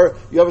therefore,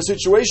 you have a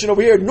situation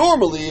over here.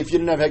 Normally, if you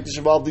didn't have Hegdish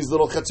involved, these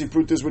little chetzi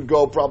prutas would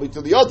go probably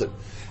to the other.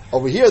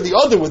 Over here, the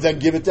other would then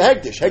give it to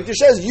Hegdish. Hegdish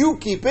says, you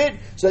keep it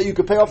so that you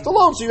can pay off the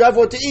loan, so you have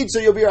what to eat, so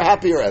you'll be a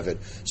happier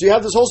Eved. So you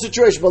have this whole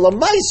situation. But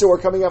Lamaisa, we're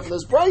coming up from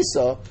this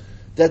Brisa,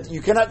 that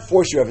you cannot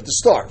force your Eved to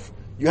starve.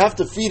 you have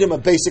to feed him a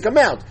basic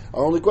amount.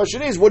 Our only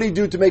question is, what do you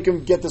do to make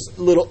him get this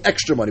little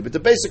extra money? But the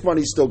basic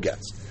money he still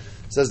gets.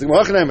 Says the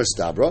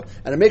Gemara,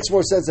 and it makes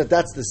more sense that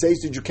that's the say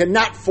that you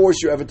cannot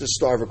force your Eved to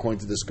starve according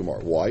to this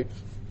Gemara. Why?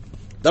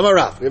 Dama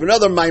Rav. We have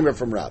another mimer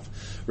from Rav.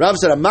 Rav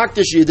said,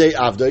 "Makdish yidei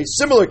avdei."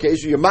 Similar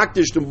case, you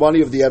makdish the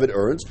money of the Eved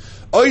earns.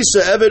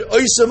 Oisa Eved,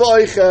 oisa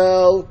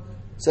v'oichel.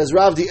 Says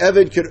Rav, the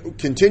Eved can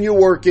continue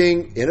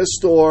working in a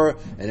store,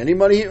 and any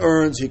money he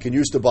earns, he can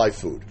use to buy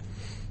food.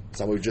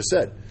 That's not what we just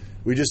said.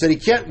 We just said he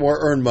can't more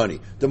earn money.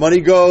 The money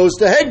goes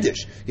to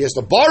Hegdish. He has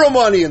to borrow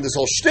money and this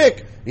whole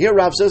shtick. And here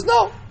Rav says,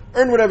 no,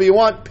 earn whatever you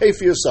want, pay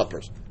for your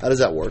suppers. How does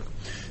that work?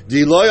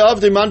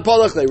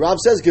 Rav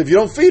says, if you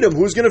don't feed him,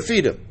 who's going to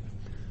feed him?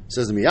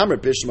 Says the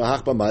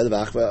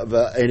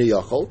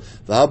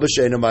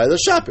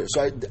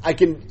So I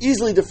can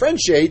easily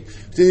differentiate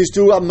between these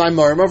two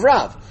Maimarim of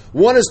Rav.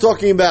 One is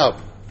talking about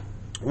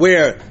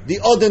where the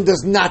Adon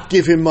does not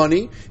give him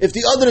money. If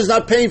the Adon is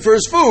not paying for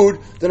his food,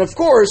 then of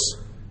course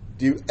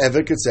the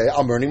Eved could say,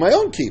 I'm earning my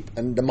own keep,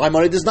 and my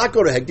money does not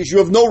go to Hektish. You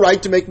have no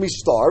right to make me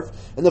starve,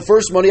 and the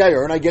first money I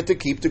earn, I get to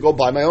keep to go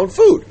buy my own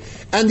food.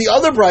 And the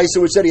other Brisa,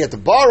 which said he had to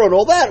borrow and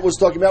all that, was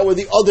talking about where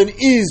the Adon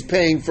is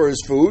paying for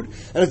his food,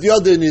 and if the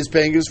Adon is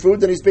paying his food,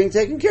 then he's being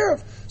taken care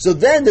of. So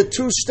then the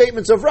two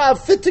statements of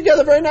Rav fit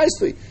together very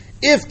nicely.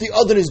 If the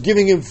Adon is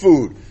giving him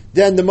food,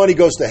 then the money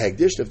goes to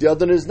Hektish. If the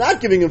Adon is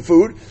not giving him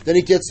food, then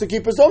he gets to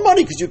keep his own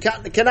money, because you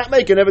cannot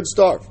make an Eved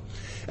starve.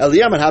 If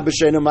you're going to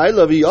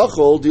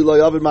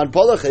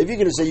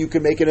say you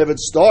can make an Eved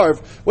starve,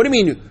 what do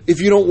you mean, if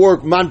you don't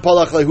work, man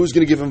palach, who's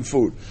going to give him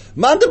food?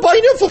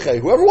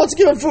 Whoever wants to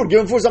give him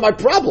food is not my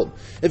problem.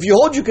 If you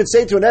hold, you could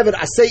say to an Eved,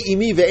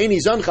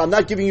 I'm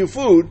not giving you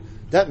food,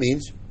 that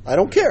means I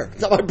don't care.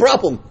 It's not my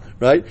problem,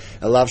 right?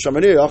 So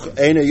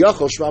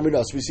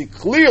we see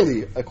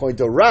clearly, according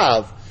to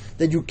Rav,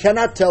 that you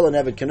cannot tell an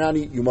Eved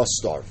Kanani, you must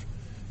starve.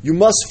 You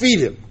must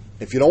feed him.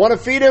 If you don't want to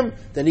feed him,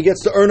 then he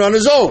gets to earn on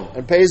his own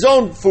and pay his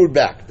own food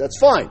back. That's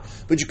fine.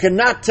 But you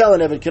cannot tell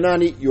an Eved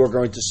Kanani, you are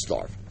going to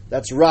starve.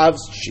 That's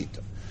Rav's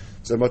Shita.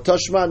 So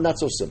Matashma, not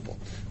so simple.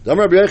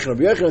 Rabbi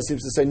Yochanan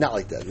seems to say not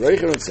like that. Rabbi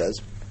Yochanan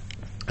says,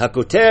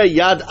 Hakoter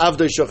yad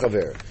avdei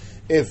shochaver.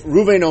 If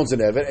Ruvain owns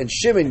an Eved and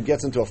Shimon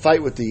gets into a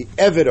fight with the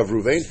Eved of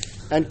Ruvain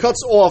and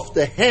cuts off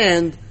the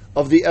hand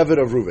of the Eved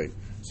of Ruvain.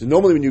 So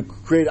normally when you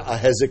create a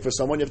hezek for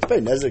someone, you have to pay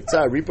nezek,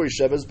 tzar, ripoy,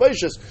 shevas,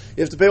 baishas.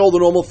 You have to pay all the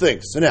normal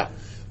things. So now,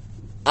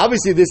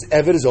 obviously, this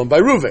Eved is owned by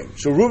Ruvain.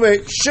 So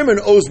Shimon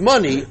owes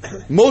money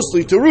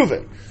mostly to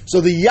Ruvain.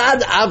 So the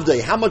Yad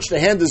Avdei, how much the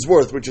hand is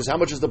worth, which is how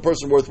much is the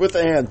person worth with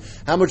a hand,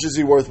 how much is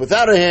he worth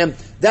without a hand,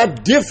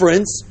 that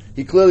difference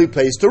he clearly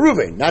pays to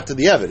Ruvain, not to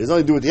the Eved. It has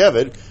nothing to do with the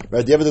Eved,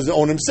 right? The Eved doesn't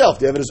own himself.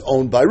 The Eved is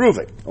owned by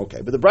Ruvain.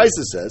 Okay, but the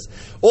Brisa says,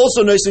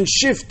 also nice in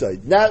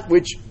Shifta, that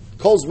which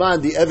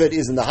Kolzman, the Eved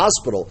is in the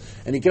hospital,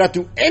 and he cannot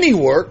do any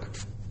work,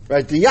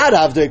 right? The Yad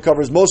Avdei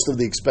covers most of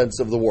the expense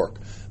of the work.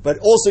 But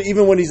also,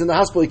 even when he's in the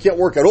hospital, he can't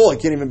work at all. He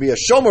can't even be a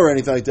shomer or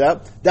anything like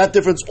that. That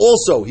difference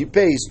also, he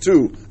pays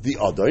to the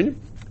Adon,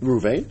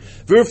 Ruvain.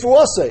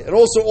 V'refuase, and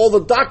also all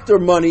the doctor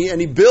money, and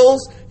he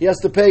bills, he has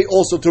to pay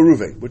also to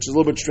Ruvain, which is a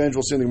little bit strange.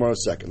 We'll see in the Gemara in a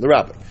second. The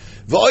rabbi.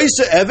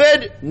 V'oisa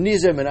Eved,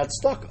 nizeh menat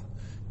staka.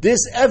 This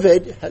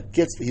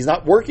Eved he's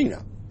not working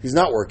now. He's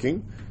not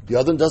working. The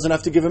Adon doesn't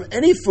have to give him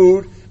any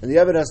food, and the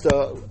Eved has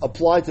to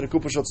apply to the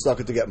Kupashot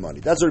Staka to get money.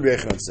 That's what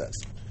Rabbi Yochanan says.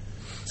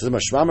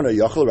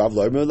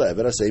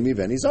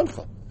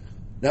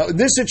 Now, in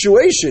this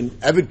situation,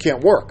 Eved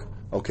can't work,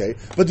 okay?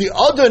 But the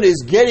Adon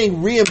is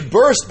getting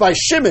reimbursed by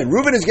Shimon.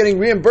 Reuben is getting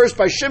reimbursed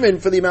by Shimon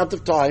for the amount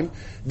of time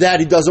that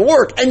he doesn't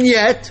work. And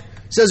yet,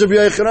 says Rabbi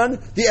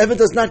Yochanan, the Eved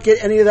does not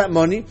get any of that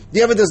money.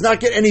 The Eved does not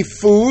get any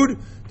food.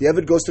 The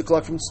Eved goes to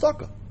collect from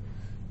Tzedakah.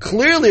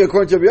 Clearly,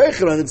 according to Rabbi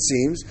Yochanan, it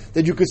seems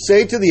that you could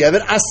say to the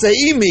Eved,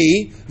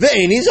 Aseimi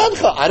ve'eni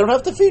zancha. I don't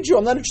have to feed you.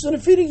 I'm not interested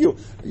in feeding you.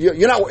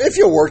 You're not. If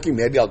you're working,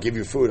 maybe I'll give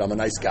you food. I'm a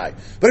nice guy.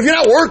 But if you're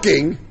not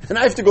working, and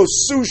I have to go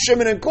sue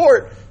Shimon in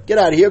court, get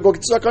out of here. Go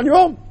get stuck on your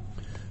own.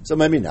 So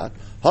maybe not.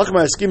 Maybe we're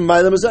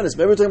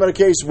talking about a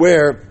case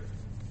where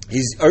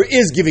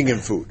is giving him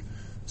food.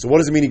 So what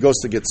does it mean he goes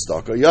to get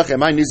tzedakah? Yachi,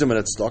 am I nizim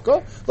at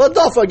tzedakah?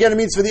 L'adafa, again, it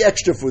means for the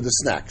extra food, the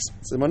snacks.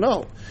 So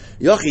no.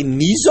 Yachi,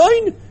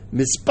 nizoin?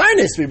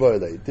 Misparnes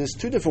miboilei. There's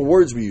two different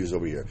words we use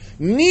over here.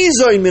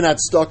 Nizoin minat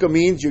tzedakah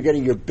means you're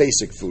getting your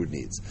basic food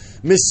needs.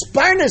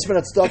 Misparnes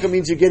minat tzedakah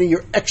means you're getting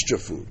your extra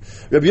food.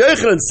 Rabbi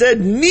Yochanan said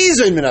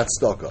nizoin minat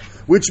tzedakah,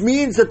 which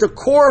means that the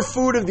core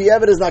food of the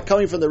Eved is not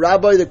coming from the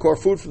rabbi, the core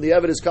food from the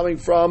Eved is coming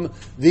from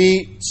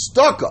the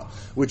tzedakah,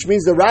 which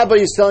means the rabbi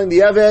is telling the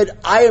Eved,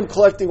 I am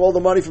collecting all the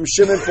money from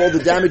Shimon for all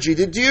the damage he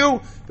did to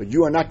you, but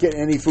you are not getting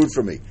any food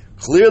from me.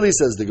 Clearly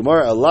says the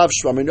Gemara, Alav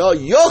Shmamino,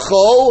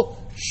 Yochol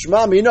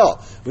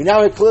Shmamino. We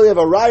now clearly have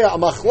a raya, a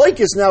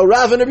machlokes now,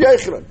 Rav and Rabbi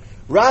Yochanan.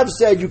 Rav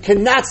said you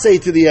cannot say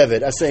to the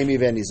Eved, Asei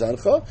v'eni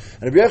zancha,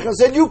 and Rabbi Yochanan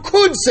said you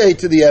could say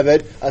to the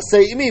Eved,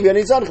 Asei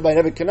v'eni zancha, by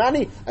an Eved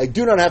Kanani, I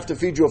do not have to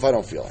feed you if I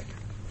don't feel like it.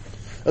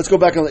 Let's go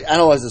back and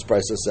analyze this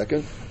price a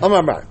second.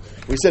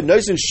 We said,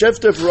 Noisin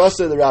Shefta for us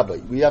the rabbi.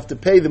 We have to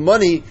pay the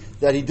money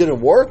that he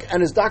didn't work,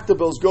 and his doctor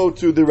bills go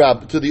to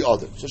the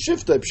other. So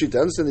Shefta, Pshita, I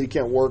understand that he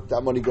can't work,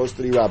 that money goes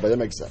to the rabbi. That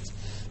makes sense.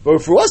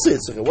 But for us,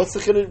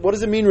 what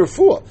does it mean,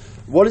 refuah?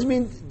 What does it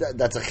mean?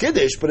 That's a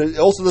chiddush, but it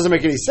also doesn't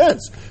make any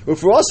sense.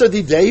 For us,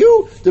 the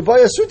deyu, the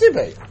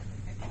bayasutibay.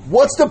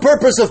 What's the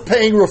purpose of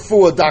paying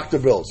refuah doctor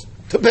bills?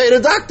 To pay the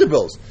doctor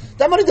bills.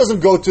 That money doesn't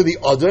go to the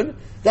adon.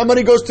 That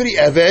money goes to the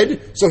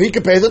eved, so he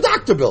can pay the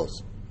doctor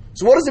bills.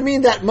 So what does it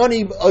mean that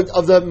money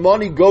of the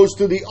money goes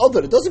to the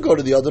adon? It doesn't go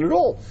to the adon at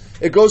all.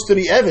 It goes to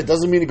the eved. It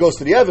doesn't mean it goes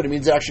to the eved. It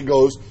means it actually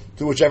goes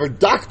to whichever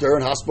doctor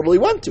and hospital he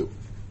went to.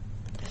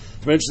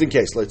 It's an interesting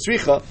case. He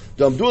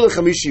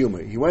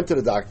went to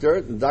the doctor,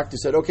 and the doctor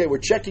said, okay, we're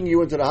checking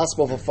you into the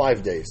hospital for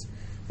 5 days.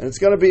 And it's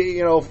going to be,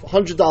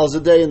 $100 a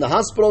day in the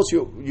hospital,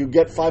 so you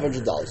get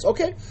 $500.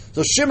 Okay.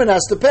 So Shimon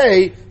has to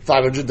pay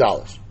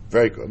 $500.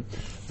 Very good.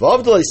 The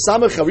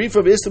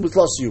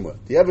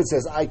evidence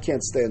says, I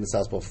can't stay in this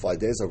hospital for 5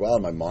 days. I'll go out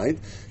of my mind.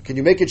 Can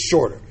you make it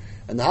shorter?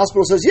 And the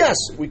hospital says, yes,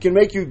 we can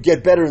make you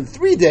get better in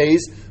 3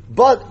 days,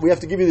 but we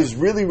have to give you this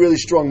really, really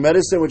strong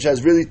medicine, which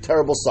has really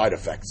terrible side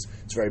effects.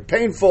 It's very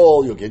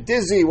painful, you'll get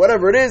dizzy,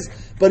 whatever it is,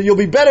 but you'll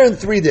be better in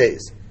 3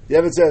 days. The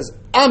evidence says,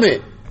 I'm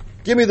in.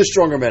 Give me the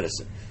stronger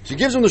medicine. She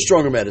gives him the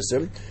stronger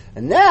medicine,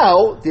 and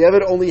now the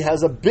evidence only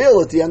has a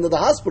bill at the end of the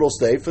hospital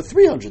stay for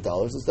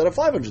 $300 instead of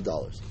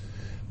 $500.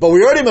 But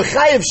we already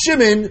mechayev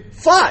Shimon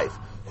 5.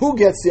 Who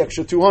gets the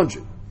extra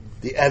 $200?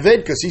 The eved,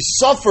 because he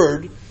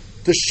suffered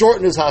to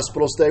shorten his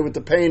hospital stay with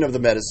the pain of the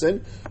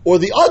medicine, or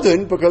the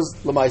adon, because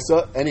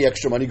lamaisa, any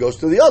extra money goes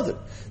to the adon.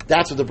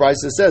 That's what the price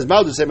says.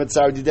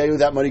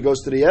 That money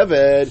goes to the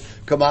eved.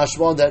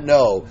 Kamashwan, that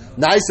no.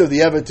 Nice of the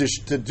eved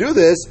to do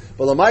this,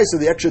 but lamaisa,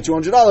 the extra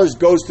 $200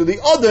 goes to the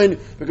adon,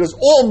 because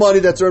all money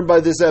that's earned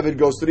by this eved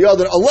goes to the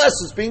adon, unless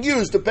it's being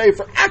used to pay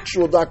for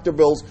actual doctor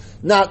bills,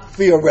 not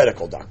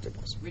theoretical doctor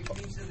bills. Which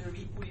means that the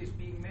ripui is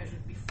being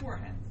measured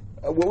beforehand.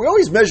 We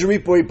always measure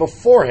ripui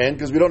beforehand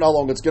because we don't know how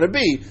long it's going to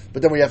be,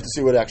 but then we have to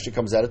see what actually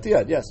comes out at the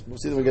end. Yes, we'll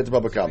see that when we get to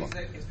Baba Kama.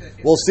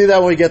 We'll see that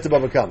when we get to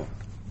Baba Kama.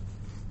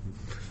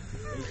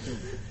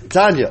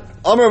 Tanya,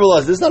 Amar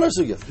Belazar. This is not our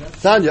sugya.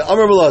 Tanya,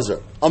 Amar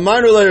Belazar.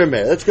 Amar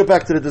Remeir. Let's go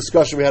back to the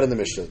discussion we had in the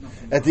Mishnah.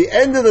 At the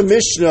end of the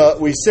Mishnah,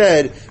 we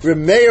said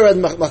Remeir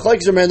and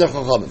Machlokes Remeir and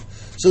Chachamim.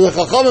 So the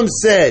Chachamim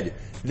said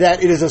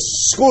that it is a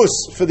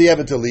schus for the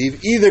Eved to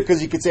leave, either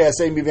because you could say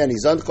Asay Mivani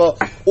Zancha,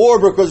 or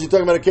because you're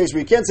talking about a case where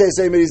you can't say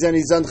Asay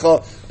Mivani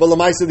Zancha, but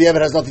Lamaisa the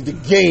Eved has nothing to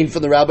gain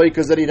from the rabbi,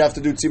 because then he'd have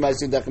to do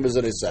Tzimaisin Dechem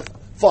Sefer.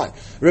 Fine.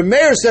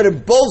 Remeir said in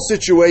both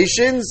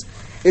situations,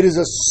 it is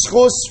a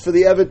schus for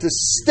the Eved to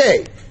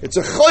stay. It's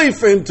a chay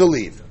for him to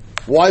leave.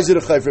 Why is it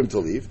a chay for him to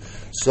leave?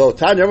 So,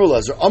 Tanya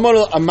Amar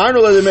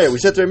Amarnu Remeir. We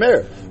said to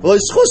Remeir, well,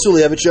 it's schus for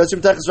the Eved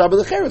Sheyatzim Tachas Rabbi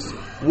Lecheres.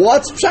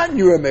 What's pshat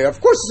you, Remeir? Of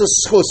course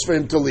it's a schus for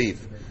him to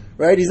leave.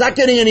 Right? He's not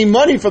getting any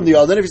money from the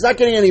other. And if he's not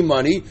getting any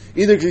money,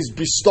 either because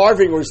he's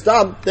starving or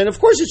stopped, then of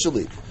course he should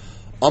leave.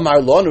 Amar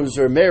Lonu,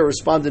 Remeir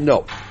responded,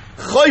 no.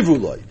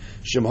 Chayvuloi.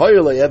 An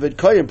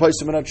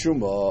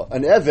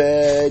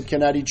Eved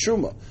cannot eat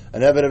Truma.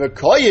 An Eved of a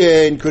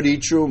Koyin could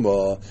eat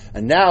Truma.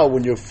 And now,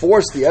 when you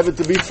force the Eved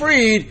to be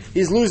freed,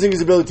 he's losing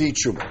his ability to eat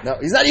Truma. Now,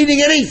 he's not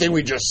eating anything,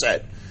 we just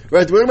said.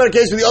 Right? We're talking about a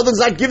case where the other's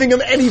not giving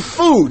him any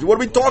food. What are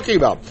we talking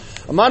about?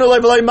 We're talking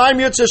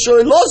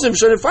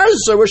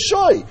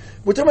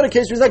about a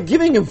case where he's not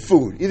giving him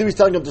food. Either he's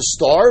telling him to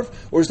starve,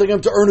 or he's telling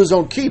him to earn his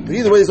own keep. But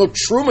either way, there's no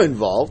Truma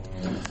involved.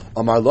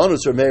 Amar Lanu,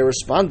 Sir Meir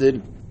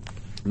responded,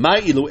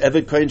 what if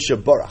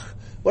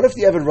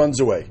the Eved runs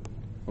away?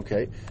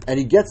 Okay? And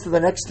he gets to the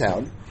next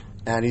town,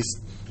 and he's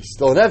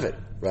still an Eved,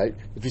 right?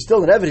 If he's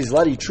still an Eved, he's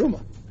allowed to eat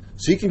Truma.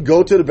 So he can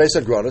go to the Beis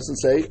HaGronos and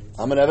say,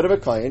 I'm an Eved of a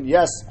Kohen.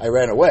 Yes, I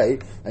ran away.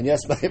 And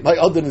yes, my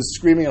Adon is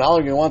screaming and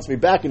hollering and wants me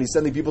back, and he's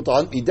sending people to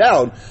hunt me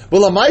down.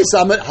 Well, I'm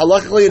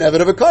halachically an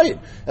Eved of a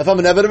Kohen. If I'm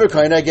an Eved of a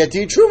Kohen, I get to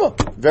eat Truma.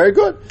 Very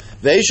good.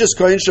 Ve'eshes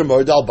Kohen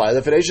Shemor Dal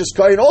Baila. Ve'eshes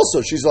Kohen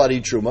also, she's allowed to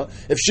eat Truma.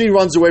 If she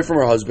runs away from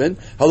her husband,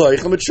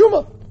 haloichem et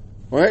Truma.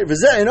 All right?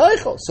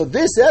 So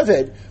this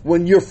Eved,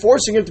 when you're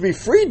forcing him to be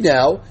freed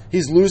now,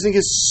 he's losing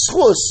his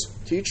schus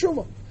to eat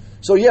Truma.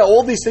 So yeah,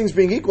 all these things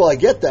being equal, I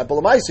get that. But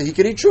Lamaisa, he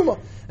can eat Truma.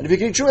 And if he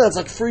can eat Truma, that's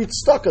like free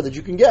tzedakah that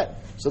you can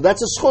get. So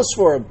that's a schus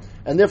for him.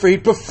 And therefore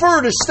he'd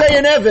prefer to stay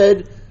in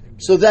Eved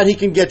so that he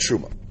can get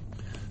Truma.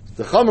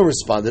 The Chama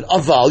responded,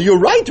 Aval, you're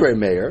right, Rei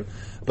Meir,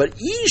 but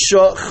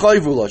Isha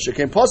chayvula,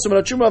 shekem pasim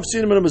and Truma, I've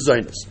seen him in a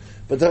mezainis.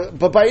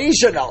 But by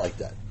Isha, not like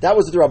that. That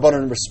was what the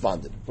Rabbanan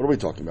responded. What are we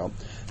talking about?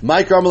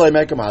 What's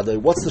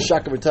the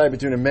shak of a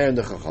between a Meir and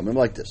the Chachamim?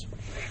 Like this.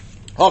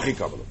 Hachi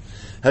Kabbalah.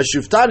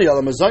 Hashuftani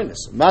ala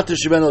mazainis. Mata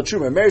shiben al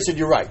Truma. Meir said,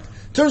 you're right.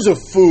 In terms of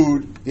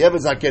food, the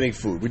Eved's not getting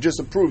food. We just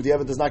approved the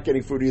Eved is not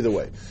getting food either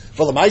way.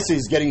 But the Maisa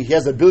he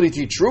has the ability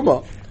to eat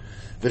Truma.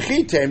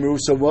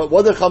 So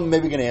what the Chachamim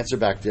maybe going to answer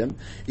back to him?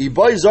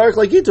 Ibai zarek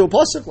like ito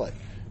pasuk.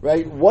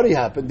 Right? What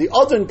happened? The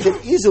other can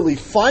easily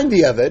find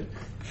the Eved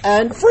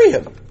and free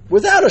him.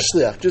 without a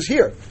shliach, just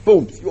here,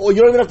 boom. You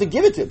don't even have to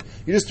give it to him.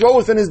 You just throw it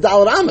within his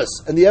daled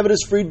amas, and the Eved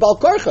is freed bal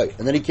karchai,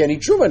 and then he can't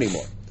eat truma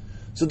anymore.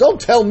 So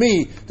don't tell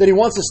me that he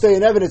wants to stay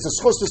in Eved, it's a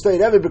schus to stay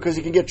in Eved because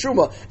he can get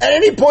truma. At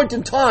any point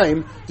in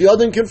time, the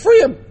Adon can free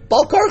him,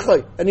 bal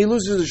karchai, and he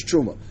loses his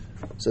truma.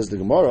 Says the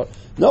Gemara,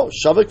 no,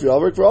 shavik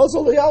v'alvik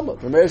v'alzol liyalma.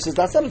 The Meir says,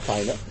 that's not a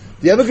taina.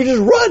 The Eved could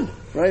just run,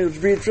 right?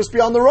 It would just be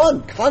on the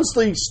run,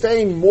 constantly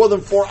staying more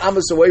than 4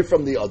 amas away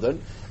from the Adon,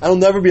 and he'll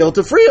never be able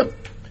to free him.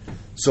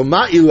 So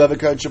ma'ilu have a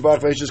kain shabach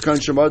v'eshes kain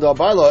shamar dal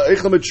baila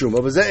eichel mitzuma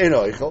v'zeh ein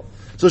eichel.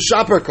 So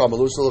shaper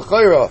kamalu so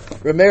l'chayra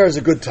Remeir is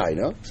a good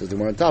taina. Says the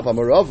one on top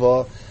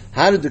Amarava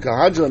how did the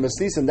kahadjal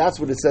mastis, and that's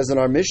what it says in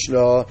our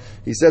Mishnah.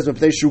 He says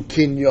m'pneishu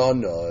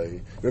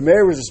kinyanai.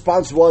 Remeir's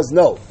response was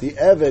no. The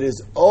Eved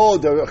is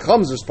the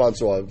Recham's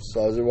response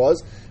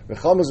was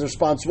Recham's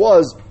response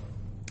was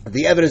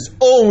the Eved is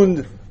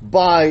owned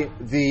by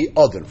the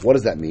other. What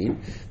does that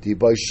mean? He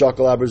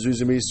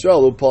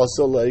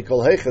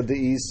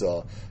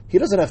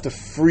doesn't have to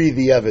free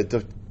the Eved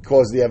to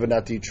cause the Eved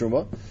not to eat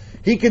Truma.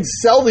 He can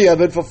sell the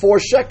Eved for 4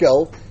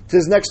 shekel to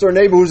his next door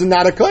neighbor who's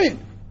not a kohen.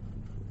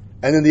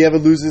 And then the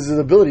Eved loses his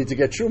ability to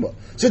get Truma.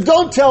 So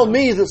don't tell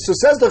me, so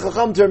says the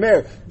Chacham to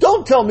Remeir,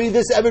 don't tell me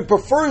this Eved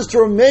prefers to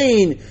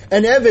remain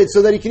an Eved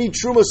so that he can eat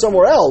Truma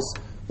somewhere else.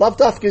 Lav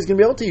Dafka is going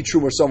to be able to eat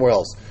Truma somewhere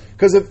else.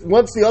 Because if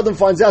once the Adon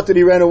finds out that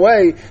he ran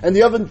away, and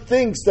the Adon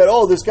thinks that,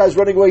 this guy's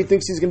running away, he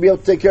thinks he's going to be able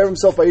to take care of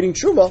himself by eating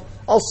Truma,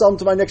 I'll sell him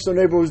to my next door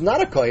neighbor who's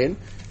not a kohen,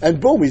 and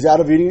boom, he's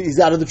out of the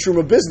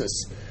Truma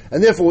business.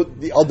 And therefore,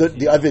 the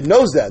Eved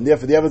knows that, and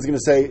therefore the Eved's going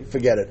to say,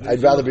 forget it,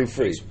 I'd rather be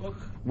free.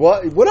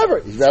 Whatever,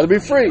 he'd rather be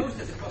free.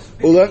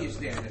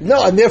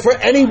 No, and therefore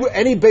any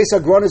Beis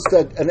Agronis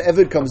that an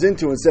Eved comes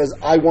into and says,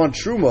 I want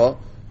Truma,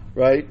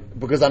 right,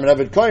 because I'm an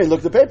Eved Kohen,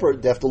 look at the paper,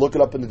 they have to look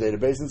it up in the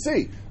database and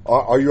see.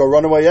 Are you a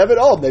runaway Eved?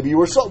 Oh, maybe you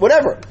were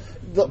whatever.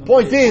 The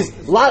point is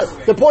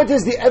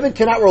the Eved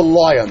cannot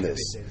rely on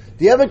this.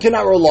 The Eved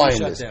cannot rely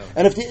on this.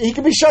 And he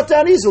can be shut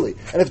down easily.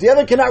 And if the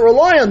Eved cannot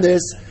rely on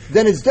this,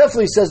 then it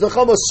definitely says the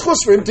Chama schus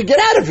for him to get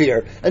out of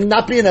here and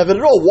not be an Eved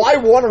at all. Why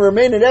want to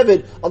remain an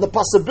Eved on the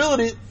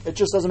possibility? It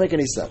just doesn't make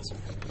any sense.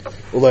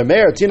 But this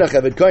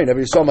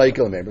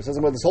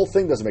whole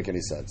thing doesn't make any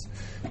sense.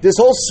 This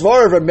whole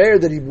svar of a mayor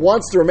that he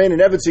wants to remain an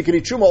Eved so he can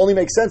eat Truma only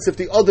makes sense if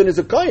the Adon is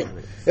a Kohen.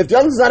 If the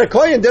Adon is not a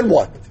Kohen, then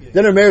what?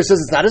 Then a mayor says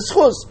it's not a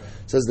schus.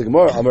 Says the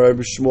Gemara, Amar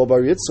Rabbi Shmuel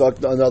Bar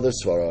Yitzchak, another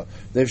svara.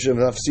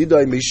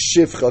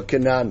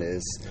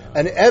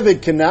 An Eved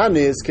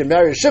Kananis can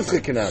marry a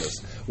Shifcha Kananis.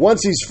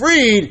 Once he's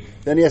freed,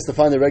 then he has to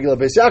find a regular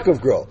Beis Yaakov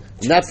girl,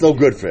 and that's no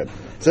good for him.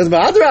 Says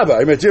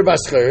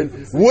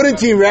wouldn't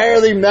he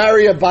rarely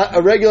marry a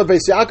regular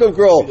Beis Yaakov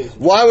girl?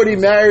 Why would he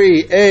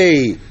marry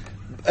a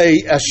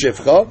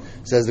Shifcha?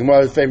 Says the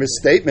Gemara, famous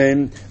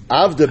statement,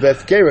 Avda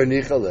Befkera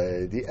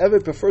Nichale. The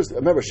Eved prefers,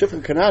 remember, Shifcha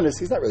Kananis,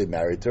 he's not really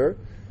married to her.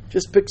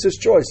 Just picks his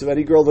choice of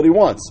any girl that he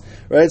wants.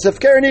 Right? It's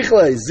Efker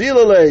Nichle,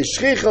 Zilale,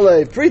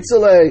 Shchichale,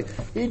 Pritzale.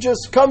 He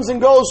just comes and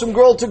goes from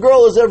girl to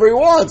girl as ever he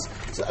wants.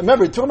 So,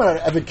 remember, talking about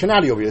Eved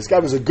Kanadi over here. This guy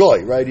was a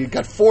goy, right? He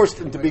got forced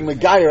into being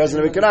Megayer as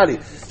an Eved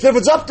Kanadi. So if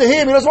it's up to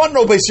him, he doesn't want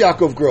no Beis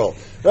Yaakov girl.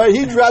 Right?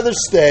 He'd rather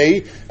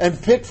stay and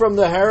pick from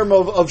the harem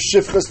of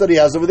shifchas that he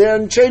has over there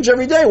and change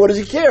every day. What does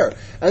he care?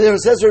 And then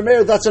it says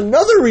Remeir, that's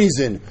another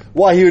reason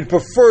why he would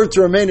prefer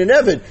to remain in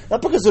Eved,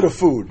 not because of the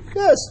food.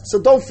 Yes, so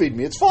don't feed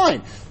me, it's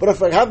fine. But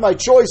if I have my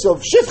choice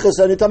of shifchas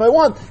anytime I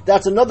want,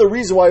 that's another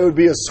reason why it would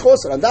be a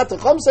schos. And on that the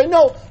Chum say,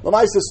 no,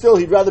 Lamaisa still,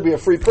 he'd rather be a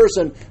free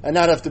person and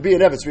not have to be an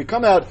Eved. So we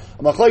come out,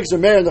 a machlekes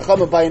Remeir and the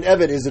Chum by an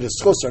Eved, is it a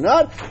schos or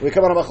not? We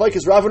come out, a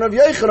machlekes Rav and Rav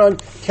Yechanan,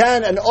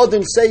 can an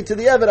Odin say to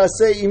the Eved, I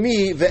say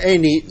imi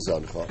ve'eni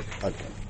Zancha.